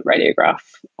handheld radiograph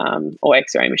or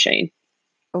X-ray machine.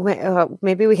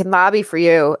 Maybe we can lobby for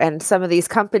you and some of these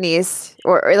companies,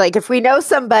 or like if we know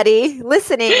somebody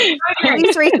listening,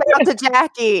 please reach out to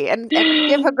Jackie and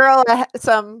give a girl a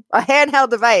handheld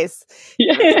device.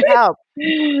 Yeah. Help.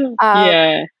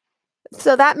 Yeah.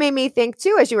 So that made me think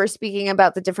too, as you were speaking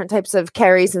about the different types of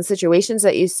caries and situations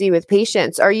that you see with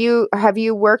patients. Have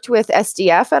you worked with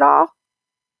SDF at all?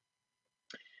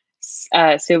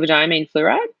 Silver diamine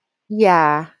fluoride?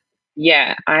 Yeah.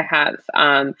 Yeah, I have.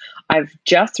 I've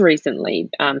just recently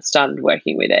started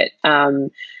working with it.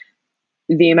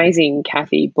 The amazing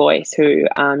Kathy Boyce, who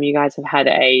you guys have had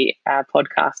a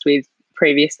podcast with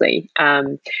previously,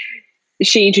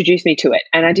 she introduced me to it,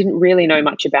 and I didn't really know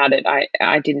much about it.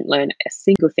 I didn't learn a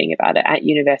single thing about it at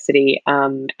university,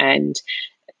 and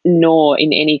nor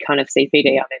in any kind of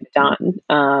CPD I've ever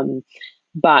done.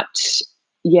 But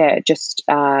yeah, just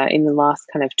in the last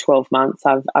kind of 12 months,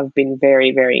 I've been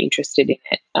very, very interested in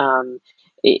it.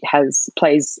 It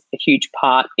plays a huge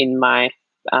part in my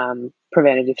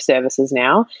preventative services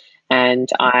now, and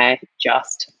I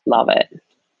just love it.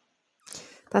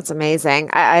 That's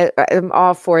amazing. I'm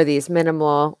all for these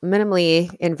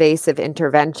minimally invasive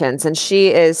interventions, and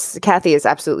Kathy is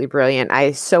absolutely brilliant.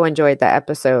 I so enjoyed that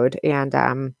episode, and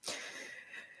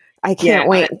I can't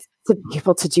wait to be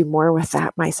able to do more with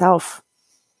that myself.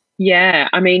 Yeah,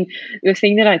 I mean, the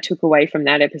thing that I took away from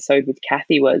that episode with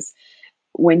Kathy was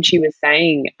when she was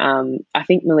saying, I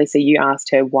think, Melissa, you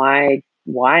asked her, why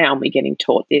aren't we getting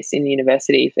taught this in the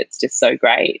university if it's just so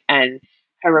great? And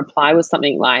her reply was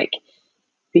something like,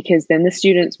 because then the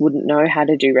students wouldn't know how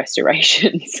to do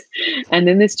restorations and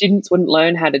then the students wouldn't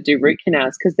learn how to do root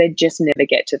canals because they'd just never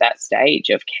get to that stage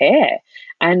of care.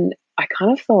 And I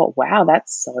kind of thought, wow,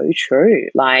 that's so true.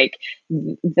 Like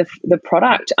the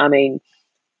product, I mean,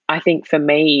 I think for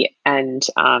me and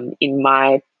in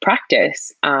my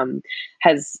practice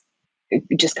has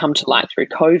just come to light through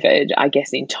COVID, I guess,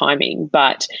 in timing,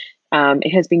 but it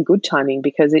has been good timing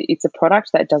because it's a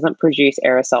product that doesn't produce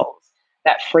aerosols,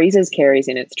 that freezes caries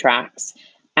in its tracks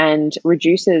and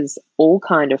reduces all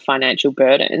kind of financial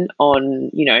burden on,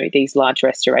 you know, these large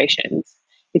restorations.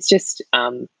 It's just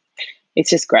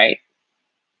great.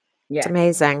 Yeah. It's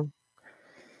amazing.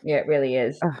 Yeah, it really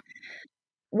is. Ugh.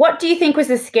 What do you think was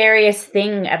the scariest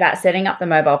thing about setting up the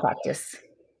mobile practice?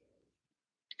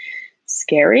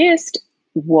 Scariest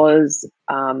was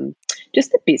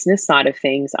just the business side of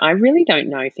things. I really don't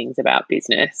know things about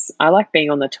business. I like being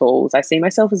on the tools. I see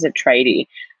myself as a tradie.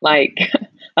 Like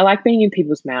I like being in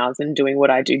people's mouths and doing what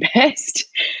I do best.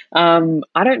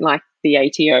 I don't like the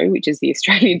ATO, which is the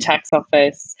Australian Tax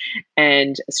Office,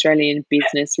 and Australian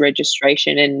Business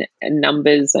Registration and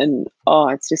numbers, and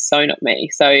it's just so not me.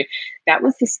 So that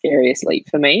was the scariest leap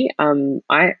for me.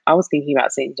 I was thinking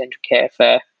about seeing dental care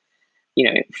for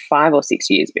 5 or 6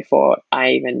 years before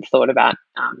I even thought about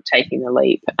taking the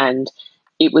leap, and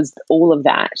it was all of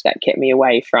that kept me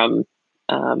away from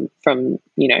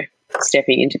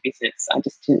stepping into business. I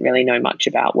just didn't really know much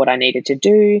about what I needed to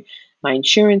do, my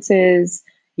insurances,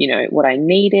 what I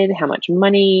needed, how much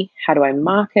money, how do I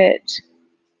market.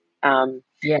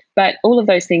 But all of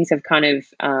those things have kind of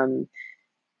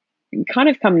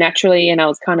come naturally, and I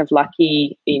was kind of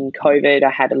lucky in COVID. I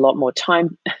had a lot more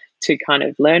time to kind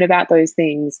of learn about those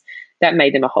things. That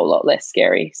made them a whole lot less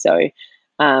scary. So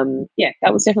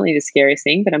that was definitely the scariest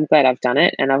thing, but I'm glad I've done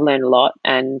it and I've learned a lot.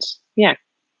 And yeah.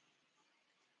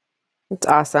 It's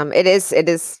awesome. It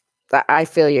is. I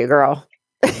feel you, girl.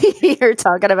 You're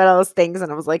talking about all those things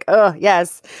and I was like, oh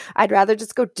yes, I'd rather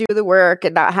just go do the work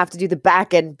and not have to do the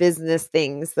back end business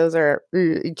things. Those are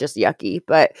just yucky.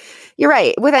 But you're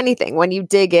right. With anything, when you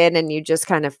dig in and you just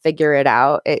kind of figure it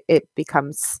out, it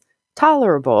becomes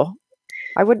tolerable.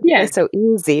 I wouldn't say so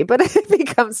easy, but it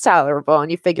becomes tolerable and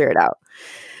you figure it out.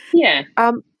 Yeah.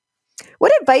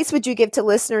 What advice would you give to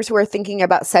listeners who are thinking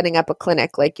about setting up a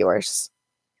clinic like yours?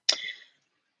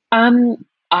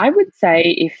 I would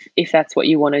say if that's what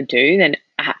you want to do, then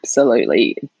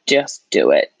absolutely just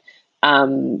do it.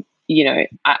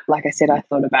 Like I said, I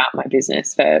thought about my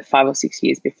business for 5 or 6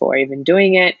 years before even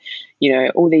doing it.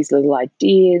 All these little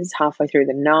ideas halfway through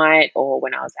the night or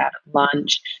when I was out at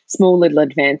lunch, small little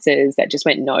advances that just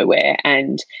went nowhere.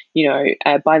 And,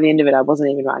 by the end of it, I wasn't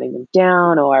even writing them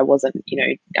down, or I wasn't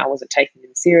taking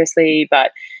them seriously.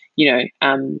 But,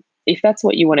 if that's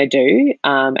what you want to do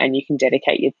and you can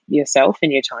dedicate yourself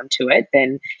and your time to it,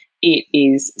 then it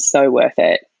is so worth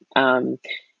it.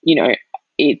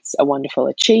 It's a wonderful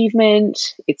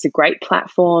achievement. It's a great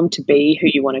platform to be who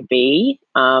you want to be.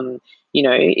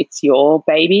 It's your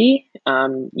baby.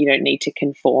 You don't need to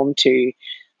conform to,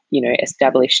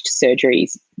 established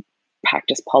surgeries,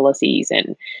 practice policies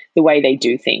and the way they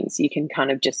do things. You can kind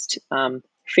of just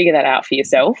figure that out for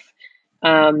yourself.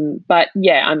 But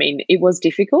yeah, I mean, it was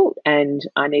difficult and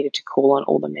I needed to call on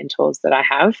all the mentors that I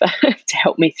have to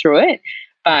help me through it.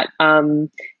 But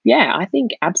I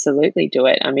think absolutely do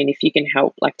it. I mean, if you can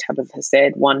help, like Tabitha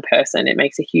said, one person, it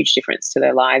makes a huge difference to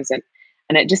their lives. And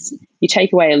it just, you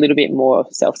take away a little bit more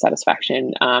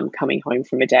self-satisfaction coming home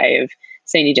from a day of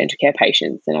senior dental care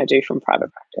patients than I do from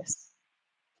private practice.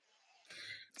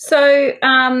 So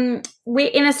we're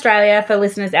in Australia, for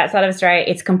listeners outside of Australia,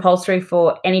 it's compulsory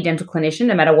for any dental clinician,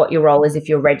 no matter what your role is, if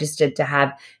you're registered, to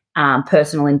have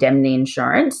personal indemnity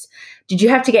insurance. Did you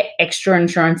have to get extra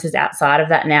insurances outside of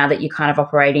that now that you're kind of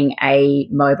operating a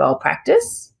mobile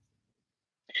practice?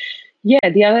 Yeah,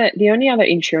 the only other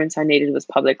insurance I needed was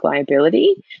public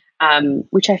liability,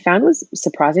 which I found was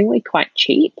surprisingly quite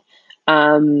cheap.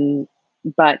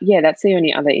 But yeah, that's the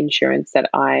only other insurance that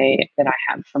I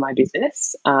have for my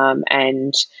business,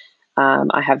 and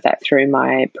I have that through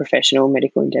my professional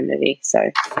medical indemnity.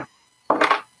 So,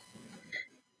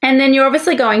 and then you're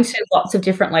obviously going to lots of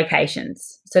different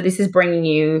locations. So this is bringing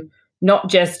you you're not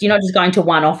just going to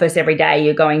one office every day.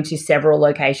 You're going to several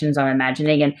locations, I'm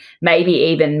imagining, and maybe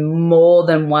even more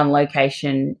than one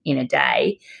location in a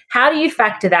day. How do you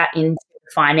factor that into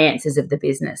finances of the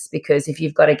business? Because if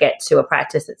you've got to get to a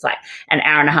practice that's like an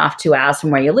hour and a half, 2 hours from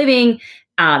where you're living,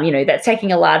 that's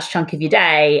taking a large chunk of your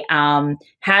day.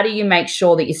 How do you make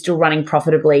sure that you're still running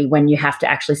profitably when you have to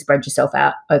actually spread yourself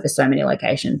out over so many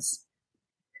locations?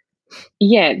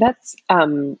 Yeah,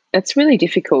 that's really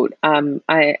difficult.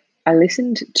 I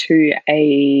listened to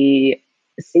a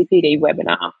CPD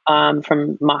webinar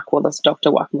from Mark Wallace,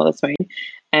 Dr. Mark Witherspoon,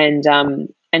 and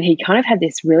he kind of had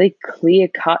this really clear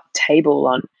cut table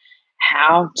on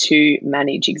how to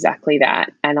manage exactly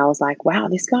that. And I was like, wow,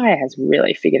 this guy has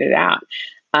really figured it out.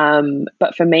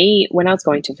 But for me, when I was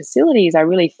going to facilities, I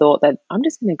really thought that I'm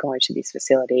just going to go to this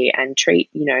facility and treat,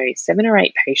 7 or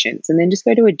 8 patients and then just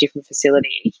go to a different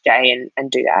facility each day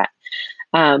and do that.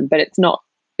 But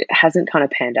it hasn't kind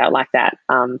of panned out like that.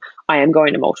 I am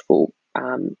going to multiple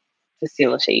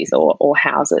facilities or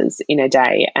houses in a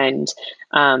day. And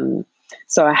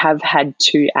so I have had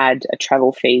to add a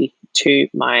travel fee to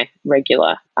my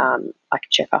regular like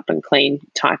check up and clean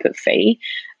type of fee,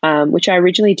 which I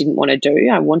originally didn't want to do.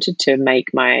 I wanted to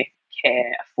make my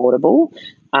care affordable.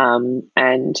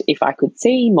 And if I could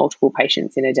see multiple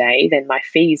patients in a day, then my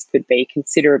fees could be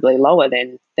considerably lower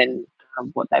than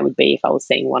what they would be if I was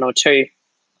seeing 1 or 2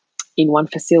 in one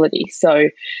facility. So,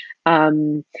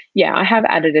 I have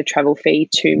added a travel fee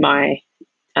to my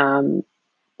on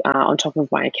top of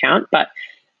my account. But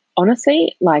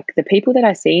honestly, like the people that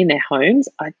I see in their homes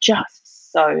are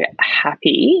just so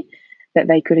happy that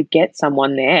they could get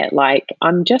someone there. Like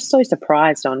I'm just so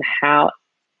surprised on how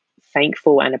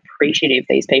thankful and appreciative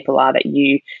these people are that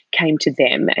you came to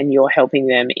them and you're helping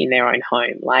them in their own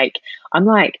home. Like I'm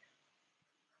like,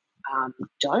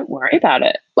 don't worry about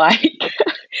it. Like,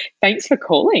 thanks for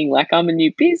calling. Like, I'm a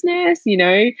new business,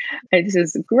 this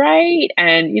is great.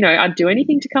 And, I'd do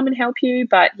anything to come and help you.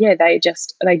 But yeah,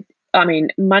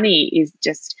 money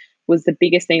was the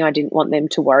biggest thing I didn't want them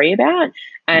to worry about.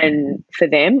 And for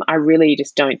them, I really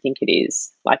just don't think it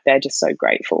is. Like, they're just so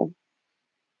grateful.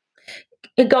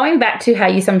 Going back to how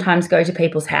you sometimes go to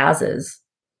people's houses,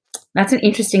 that's an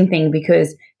interesting thing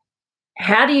because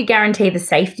how do you guarantee the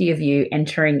safety of you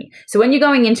entering? So when you're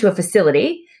going into a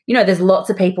facility, there's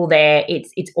lots of people there.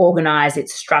 It's organized,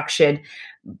 it's structured,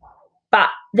 but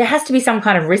there has to be some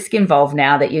kind of risk involved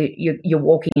now that you're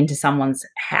walking into someone's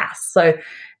house. So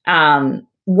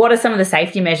what are some of the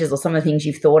safety measures or some of the things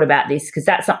you've thought about this? Because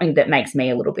that's something that makes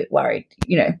me a little bit worried,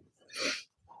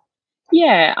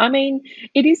 Yeah, I mean,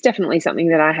 it is definitely something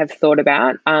that I have thought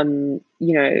about.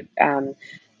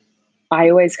 I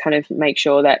always kind of make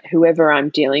sure that whoever I'm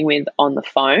dealing with on the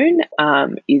phone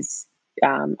is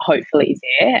hopefully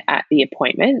there at the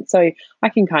appointment, so I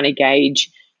can kind of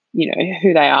gauge,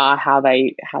 who they are, how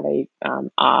they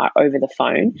are over the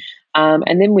phone,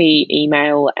 and then we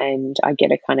email, and I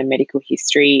get a kind of medical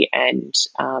history and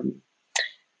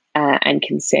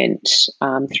consent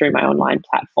through my online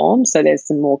platform. So there's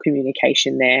some more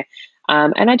communication there,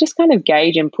 and I just kind of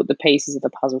gauge and put the pieces of the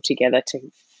puzzle together to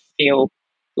feel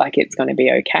like it's going to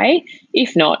be okay.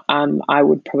 If not, I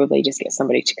would probably just get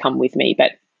somebody to come with me.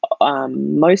 But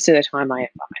most of the time I am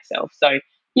by myself. So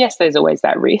yes, there's always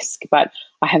that risk, but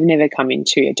I have never come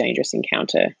into a dangerous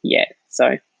encounter yet.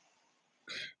 So.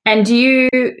 And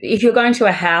if you're going to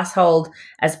a household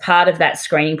as part of that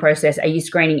screening process, are you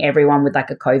screening everyone with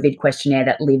like a COVID questionnaire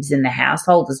that lives in the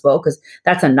household as well? Because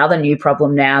that's another new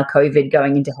problem now, COVID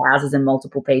going into houses and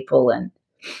multiple people and.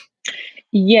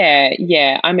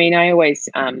 Yeah. I mean, I always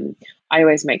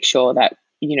make sure that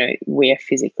we're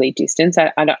physically distanced.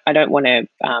 I don't want to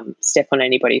step on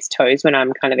anybody's toes when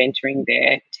I'm kind of entering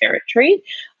their territory.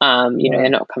 They're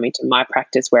not coming to my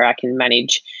practice where I can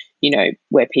manage,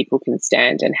 where people can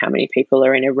stand and how many people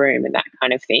are in a room and that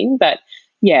kind of thing. But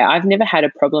yeah, I've never had a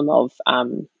problem of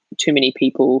too many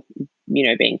people,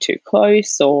 being too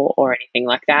close or anything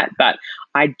like that. But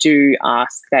I do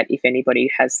ask that if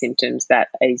anybody has symptoms that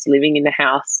is living in the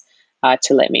house,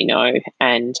 to let me know.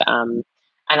 And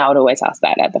I would always ask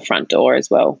that at the front door as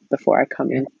well before I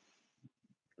come in.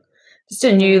 Just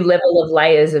a new level of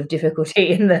layers of difficulty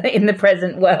in the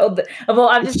present world.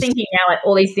 I'm just thinking now, like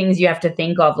all these things you have to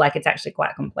think of, like it's actually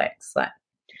quite complex. Like.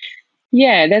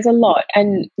 Yeah, there's a lot,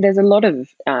 and there's a lot of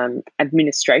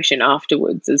administration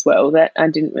afterwards as well that I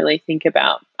didn't really think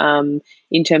about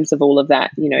in terms of all of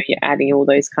that. You're adding all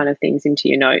those kind of things into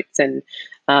your notes, and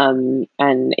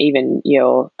even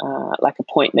your like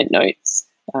appointment notes,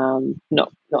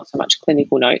 not so much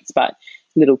clinical notes, but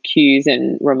little cues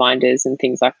and reminders and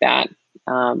things like that,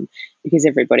 because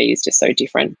everybody is just so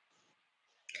different.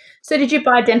 So did you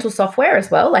buy dental software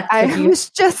as well? Like I was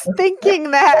just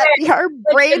thinking that our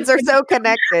brains are so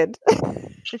connected.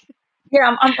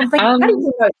 Yeah, I'm thinking, how do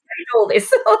you know all this?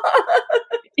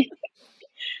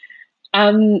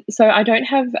 So I don't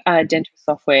have dental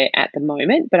software at the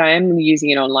moment, but I am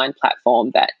using an online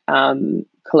platform that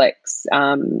collects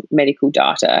medical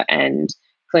data and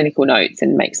clinical notes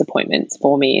and makes appointments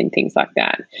for me and things like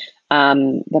that.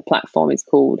 The platform is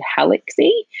called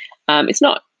Halixy. It's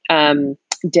not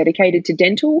dedicated to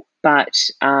dental, but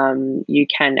you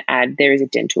can add, there is a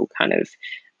dental kind of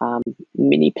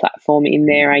mini platform in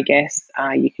there, I guess.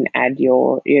 You can add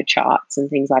your charts and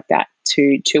things like that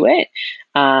to it.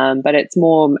 But it's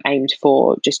more aimed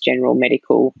for just general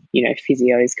medical,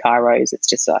 physios, chiros. It's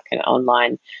just like an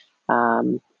online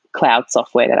cloud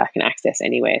software that I can access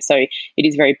anywhere. So it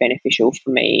is very beneficial for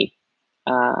me.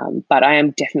 But I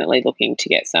am definitely looking to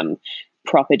get some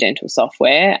proper dental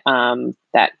software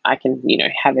that I can,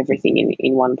 have everything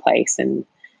in one place and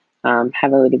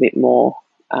have a little bit more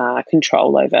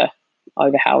control over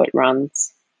how it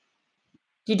runs.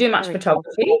 Do you do much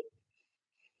photography?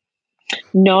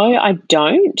 No, I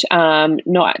don't.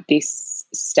 Not at this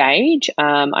stage.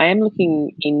 I am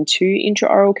looking into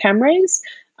intraoral cameras.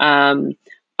 I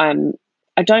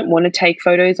don't want to take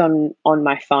photos on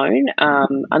my phone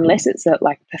unless it's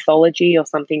like pathology or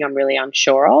something I'm really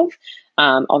unsure of.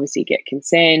 Obviously, get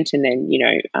consent and then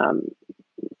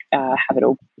have it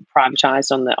all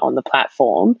privatized on the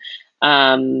platform.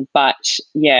 But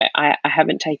yeah, I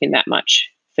haven't taken that much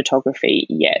photography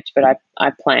yet, but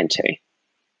I plan to.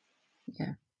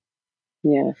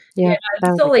 Yeah.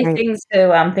 It's all these things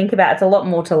to think about. It's a lot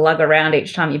more to lug around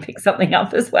each time you pick something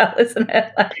up as well, isn't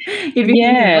it? Like, you'd be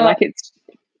thinking, like it's.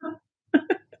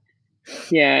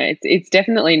 Yeah, it's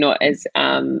definitely not as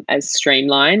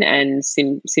streamlined and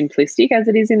simplistic as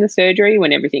it is in the surgery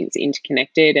when everything's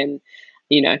interconnected and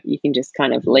you can just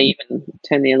kind of leave and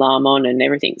turn the alarm on and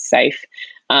everything's safe.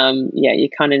 You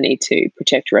kind of need to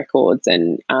protect records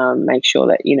and make sure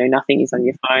that nothing is on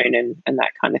your phone and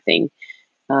that kind of thing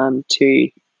to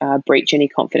breach any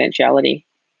confidentiality.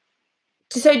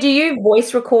 So do you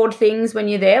voice record things when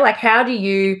you're there? Like, how do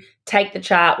you take the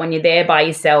chart when you're there by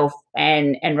yourself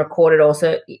and record it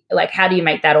also? Like, how do you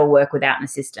make that all work without an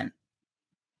assistant?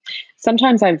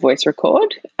 Sometimes I voice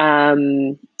record.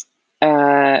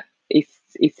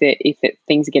 If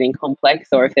things are getting complex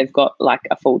or if they've got like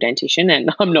a full dentition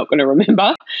and I'm not going to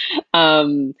remember.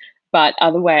 But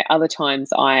other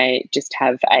times I just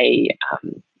have a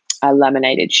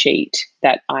laminated sheet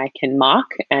that I can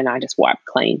mark and I just wipe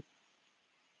clean.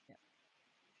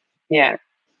 Yeah.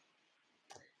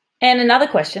 And another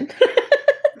question.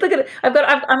 Look at it.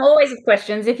 I'm always with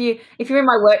questions. If you're in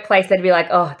my workplace, they'd be like,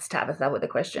 "Oh, it's Tabitha with a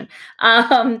question."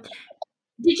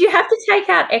 Did you have to take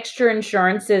out extra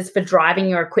insurances for driving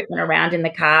your equipment around in the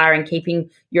car and keeping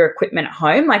your equipment at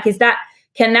home? Like,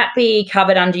 can that be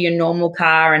covered under your normal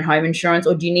car and home insurance,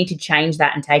 or do you need to change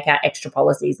that and take out extra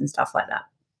policies and stuff like that?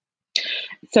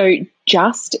 So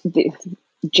just the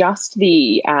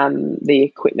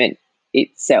equipment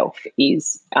itself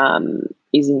is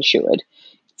insured.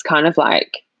 It's kind of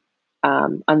like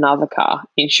another car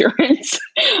insurance.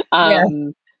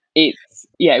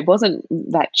 It wasn't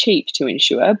that cheap to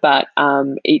insure, but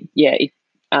my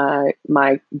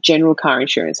general car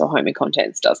insurance or home and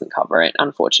contents doesn't cover it,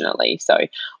 unfortunately. So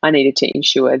I needed to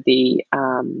insure the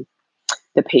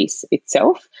piece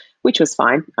itself, which was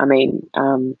fine. I mean,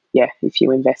 if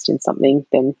you invest in something,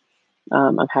 then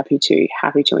I'm happy to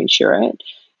insure it.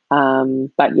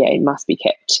 But yeah, it must be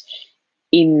kept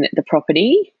in the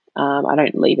property. I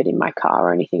don't leave it in my car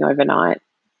or anything overnight.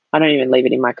 I don't even leave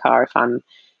it in my car if I'm,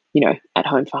 at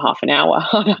home for half an hour.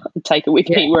 I'll take it with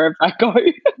me wherever I go.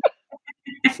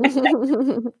 I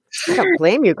don't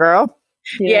blame you, girl.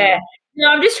 Yeah. No,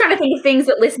 I'm just trying to think of things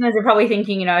that listeners are probably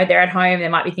thinking, they're at home, they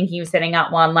might be thinking of setting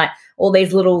up one, like all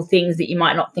these little things that you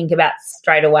might not think about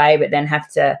straight away, but then have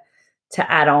to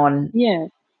add on. Yeah.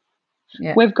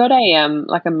 We've got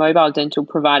a mobile dental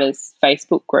providers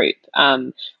Facebook group,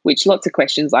 which lots of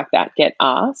questions like that get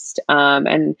asked.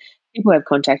 And people have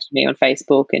contacted me on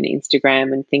Facebook and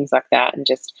Instagram and things like that and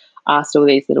just asked all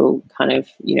these little kind of,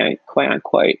 quote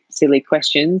unquote, silly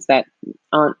questions that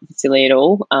aren't silly at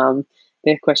all.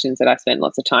 They're questions that I spent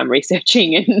lots of time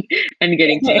researching and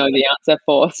getting to know the answer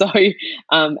for. So,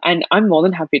 and I'm more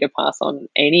than happy to pass on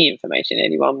any information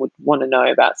anyone would want to know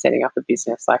about setting up a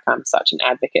business. Like, I'm such an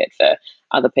advocate for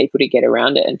other people to get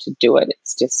around it and to do it.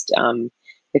 It's just,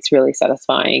 it's really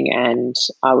satisfying, and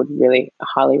I would really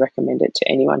highly recommend it to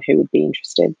anyone who would be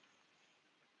interested.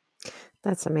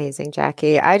 That's amazing,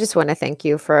 Jackie. I just want to thank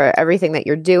you for everything that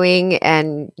you're doing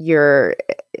and your,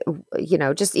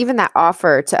 just even that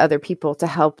offer to other people to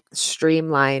help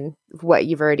streamline what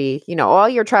you've already, all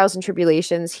your trials and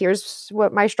tribulations. Here's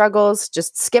what my struggles,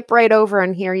 just skip right over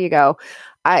and here you go.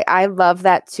 I love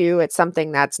that too. It's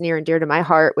something that's near and dear to my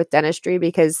heart with dentistry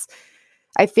because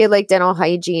I feel like dental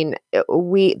hygiene,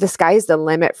 the sky's the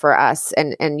limit for us.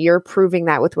 And you're proving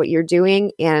that with what you're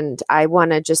doing. And I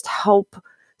want to just help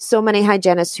so many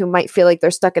hygienists who might feel like they're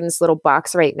stuck in this little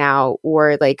box right now,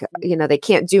 or like, they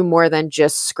can't do more than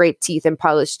just scrape teeth and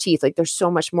polish teeth. Like there's so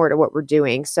much more to what we're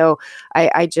doing. So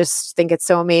I just think it's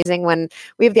so amazing when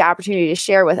we have the opportunity to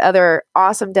share with other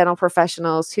awesome dental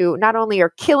professionals who not only are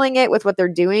killing it with what they're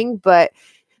doing, but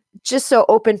just so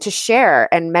open to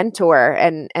share and mentor.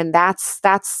 And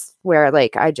that's where,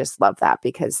 like, I just love that,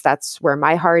 because that's where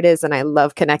my heart is. And I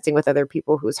love connecting with other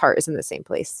people whose heart is in the same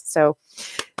place. So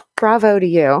bravo to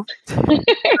you.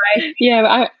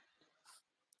 Yeah.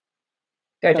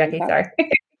 Go, Jackie. Sorry.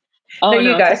 Oh, no,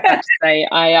 you go. I was just about to say,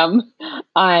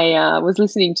 I was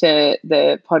listening to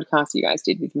the podcast you guys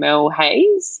did with Mel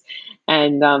Hayes,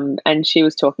 and she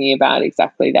was talking about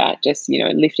exactly that, just,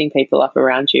 lifting people up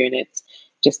around you, and it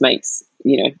just makes,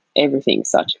 everything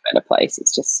such a better place.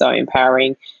 It's just so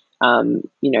empowering,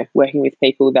 working with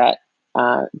people that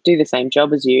do the same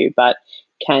job as you, but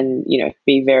can,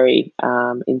 be very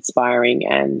inspiring,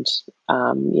 and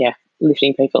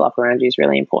lifting people up around you is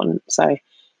really important. So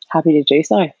happy to do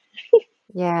so.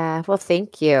 Yeah. Well,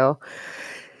 thank you.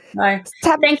 No,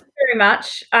 thank you very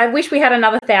much. I wish we had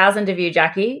another 1,000 of you,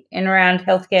 Jackie, in around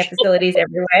healthcare facilities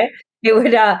everywhere.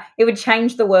 It would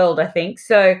change the world, I think.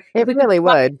 So it really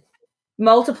would.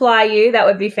 Multiply you, that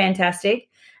would be fantastic.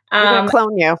 We're gonna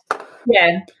clone you.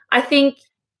 Yeah. I think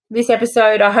this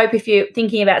episode, I hope if you're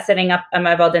thinking about setting up a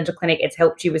mobile dental clinic, it's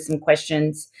helped you with some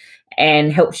questions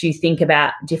and helps you think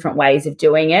about different ways of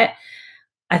doing it.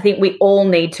 I think we all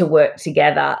need to work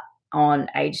together on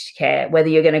aged care, whether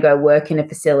you're going to go work in a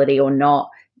facility or not.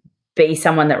 Be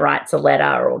someone that writes a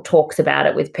letter or talks about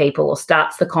it with people or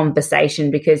starts the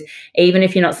conversation, because even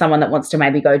if you're not someone that wants to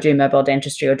maybe go do mobile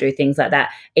dentistry or do things like that,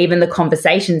 even the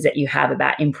conversations that you have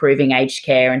about improving aged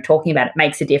care and talking about it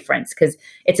makes a difference, because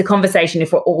it's a conversation.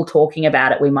 If we're all talking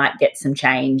about it, we might get some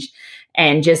change.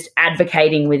 And just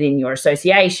advocating within your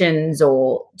associations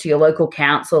or to your local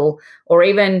council, or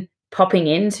even popping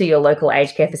into your local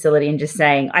aged care facility and just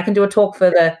saying, I can do a talk for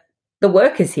the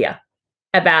workers here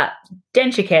about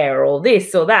denture care or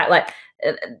this or that. Like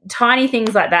tiny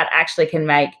things like that actually can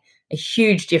make a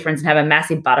huge difference and have a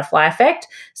massive butterfly effect.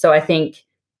 So I think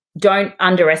don't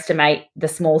underestimate the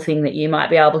small thing that you might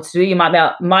be able to do. You might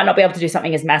not be able to do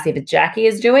something as massive as Jackie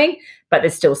is doing, but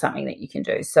there's still something that you can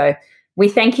do. So we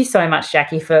thank you so much,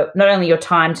 Jackie, for not only your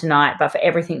time tonight, but for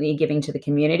everything that you're giving to the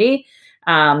community.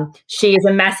 She is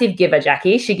a massive giver,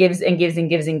 Jackie. She gives and gives and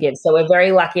gives and gives. So we're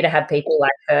very lucky to have people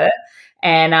like her.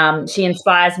 And she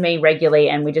inspires me regularly,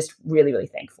 and we're just really, really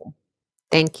thankful.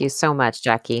 Thank you so much,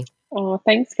 Jackie. Oh,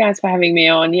 thanks, guys, for having me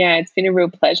on. Yeah, it's been a real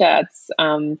pleasure. It's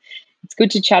good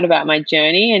to chat about my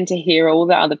journey and to hear all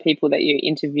the other people that you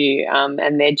interview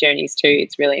and their journeys too.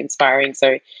 It's really inspiring.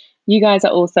 So you guys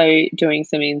are also doing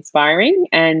some inspiring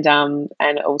and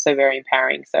also very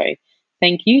empowering. So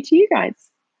thank you to you guys.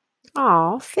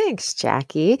 Oh, thanks,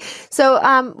 Jackie. So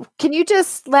can you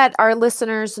just let our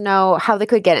listeners know how they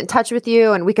could get in touch with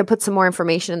you, and we could put some more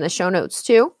information in the show notes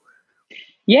too?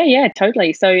 Yeah,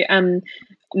 totally. So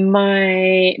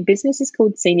my business is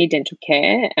called Senior Dental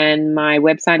Care, and my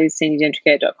website is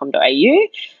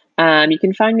seniordentalcare.com.au. You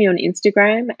can find me on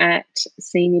Instagram at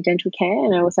Senior Dental Care,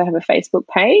 and I also have a Facebook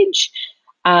page.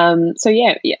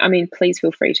 Please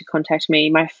feel free to contact me.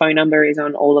 My phone number is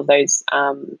on all of those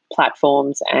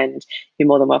platforms, and you're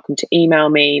more than welcome to email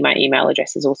me. My email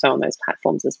address is also on those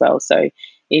platforms as well. So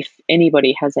if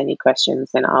anybody has any questions,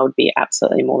 then I would be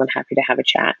absolutely more than happy to have a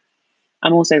chat.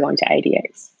 I'm also going to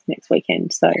ADX next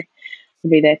weekend, so I'll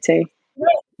be there too.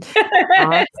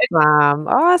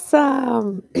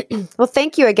 Awesome. Well,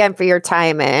 thank you again for your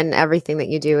time and everything that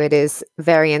you do. It is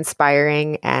very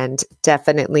inspiring, and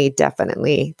definitely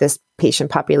this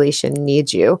patient population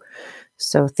needs you.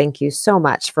 So thank you so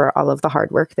much for all of the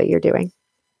hard work that you're doing.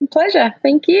 Pleasure.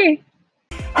 Thank you.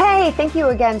 Hey, thank you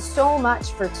again so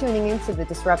much for tuning into the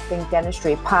Disrupting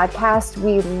Dentistry podcast.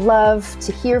 We love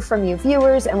to hear from you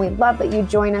viewers, and we love that you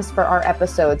join us for our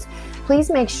episodes. Please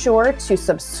make sure to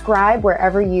subscribe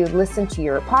wherever you listen to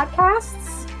your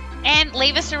podcasts. And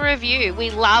leave us a review.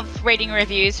 We love reading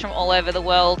reviews from all over the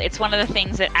world. It's one of the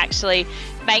things that actually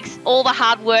makes all the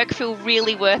hard work feel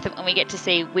really worth it when we get to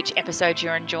see which episodes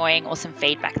you're enjoying or some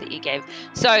feedback that you gave.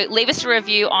 So leave us a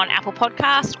review on Apple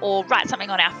Podcast or write something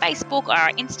on our Facebook or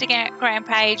our Instagram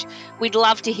page. We'd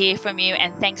love to hear from you,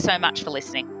 and thanks so much for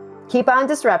listening. Keep on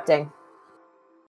disrupting.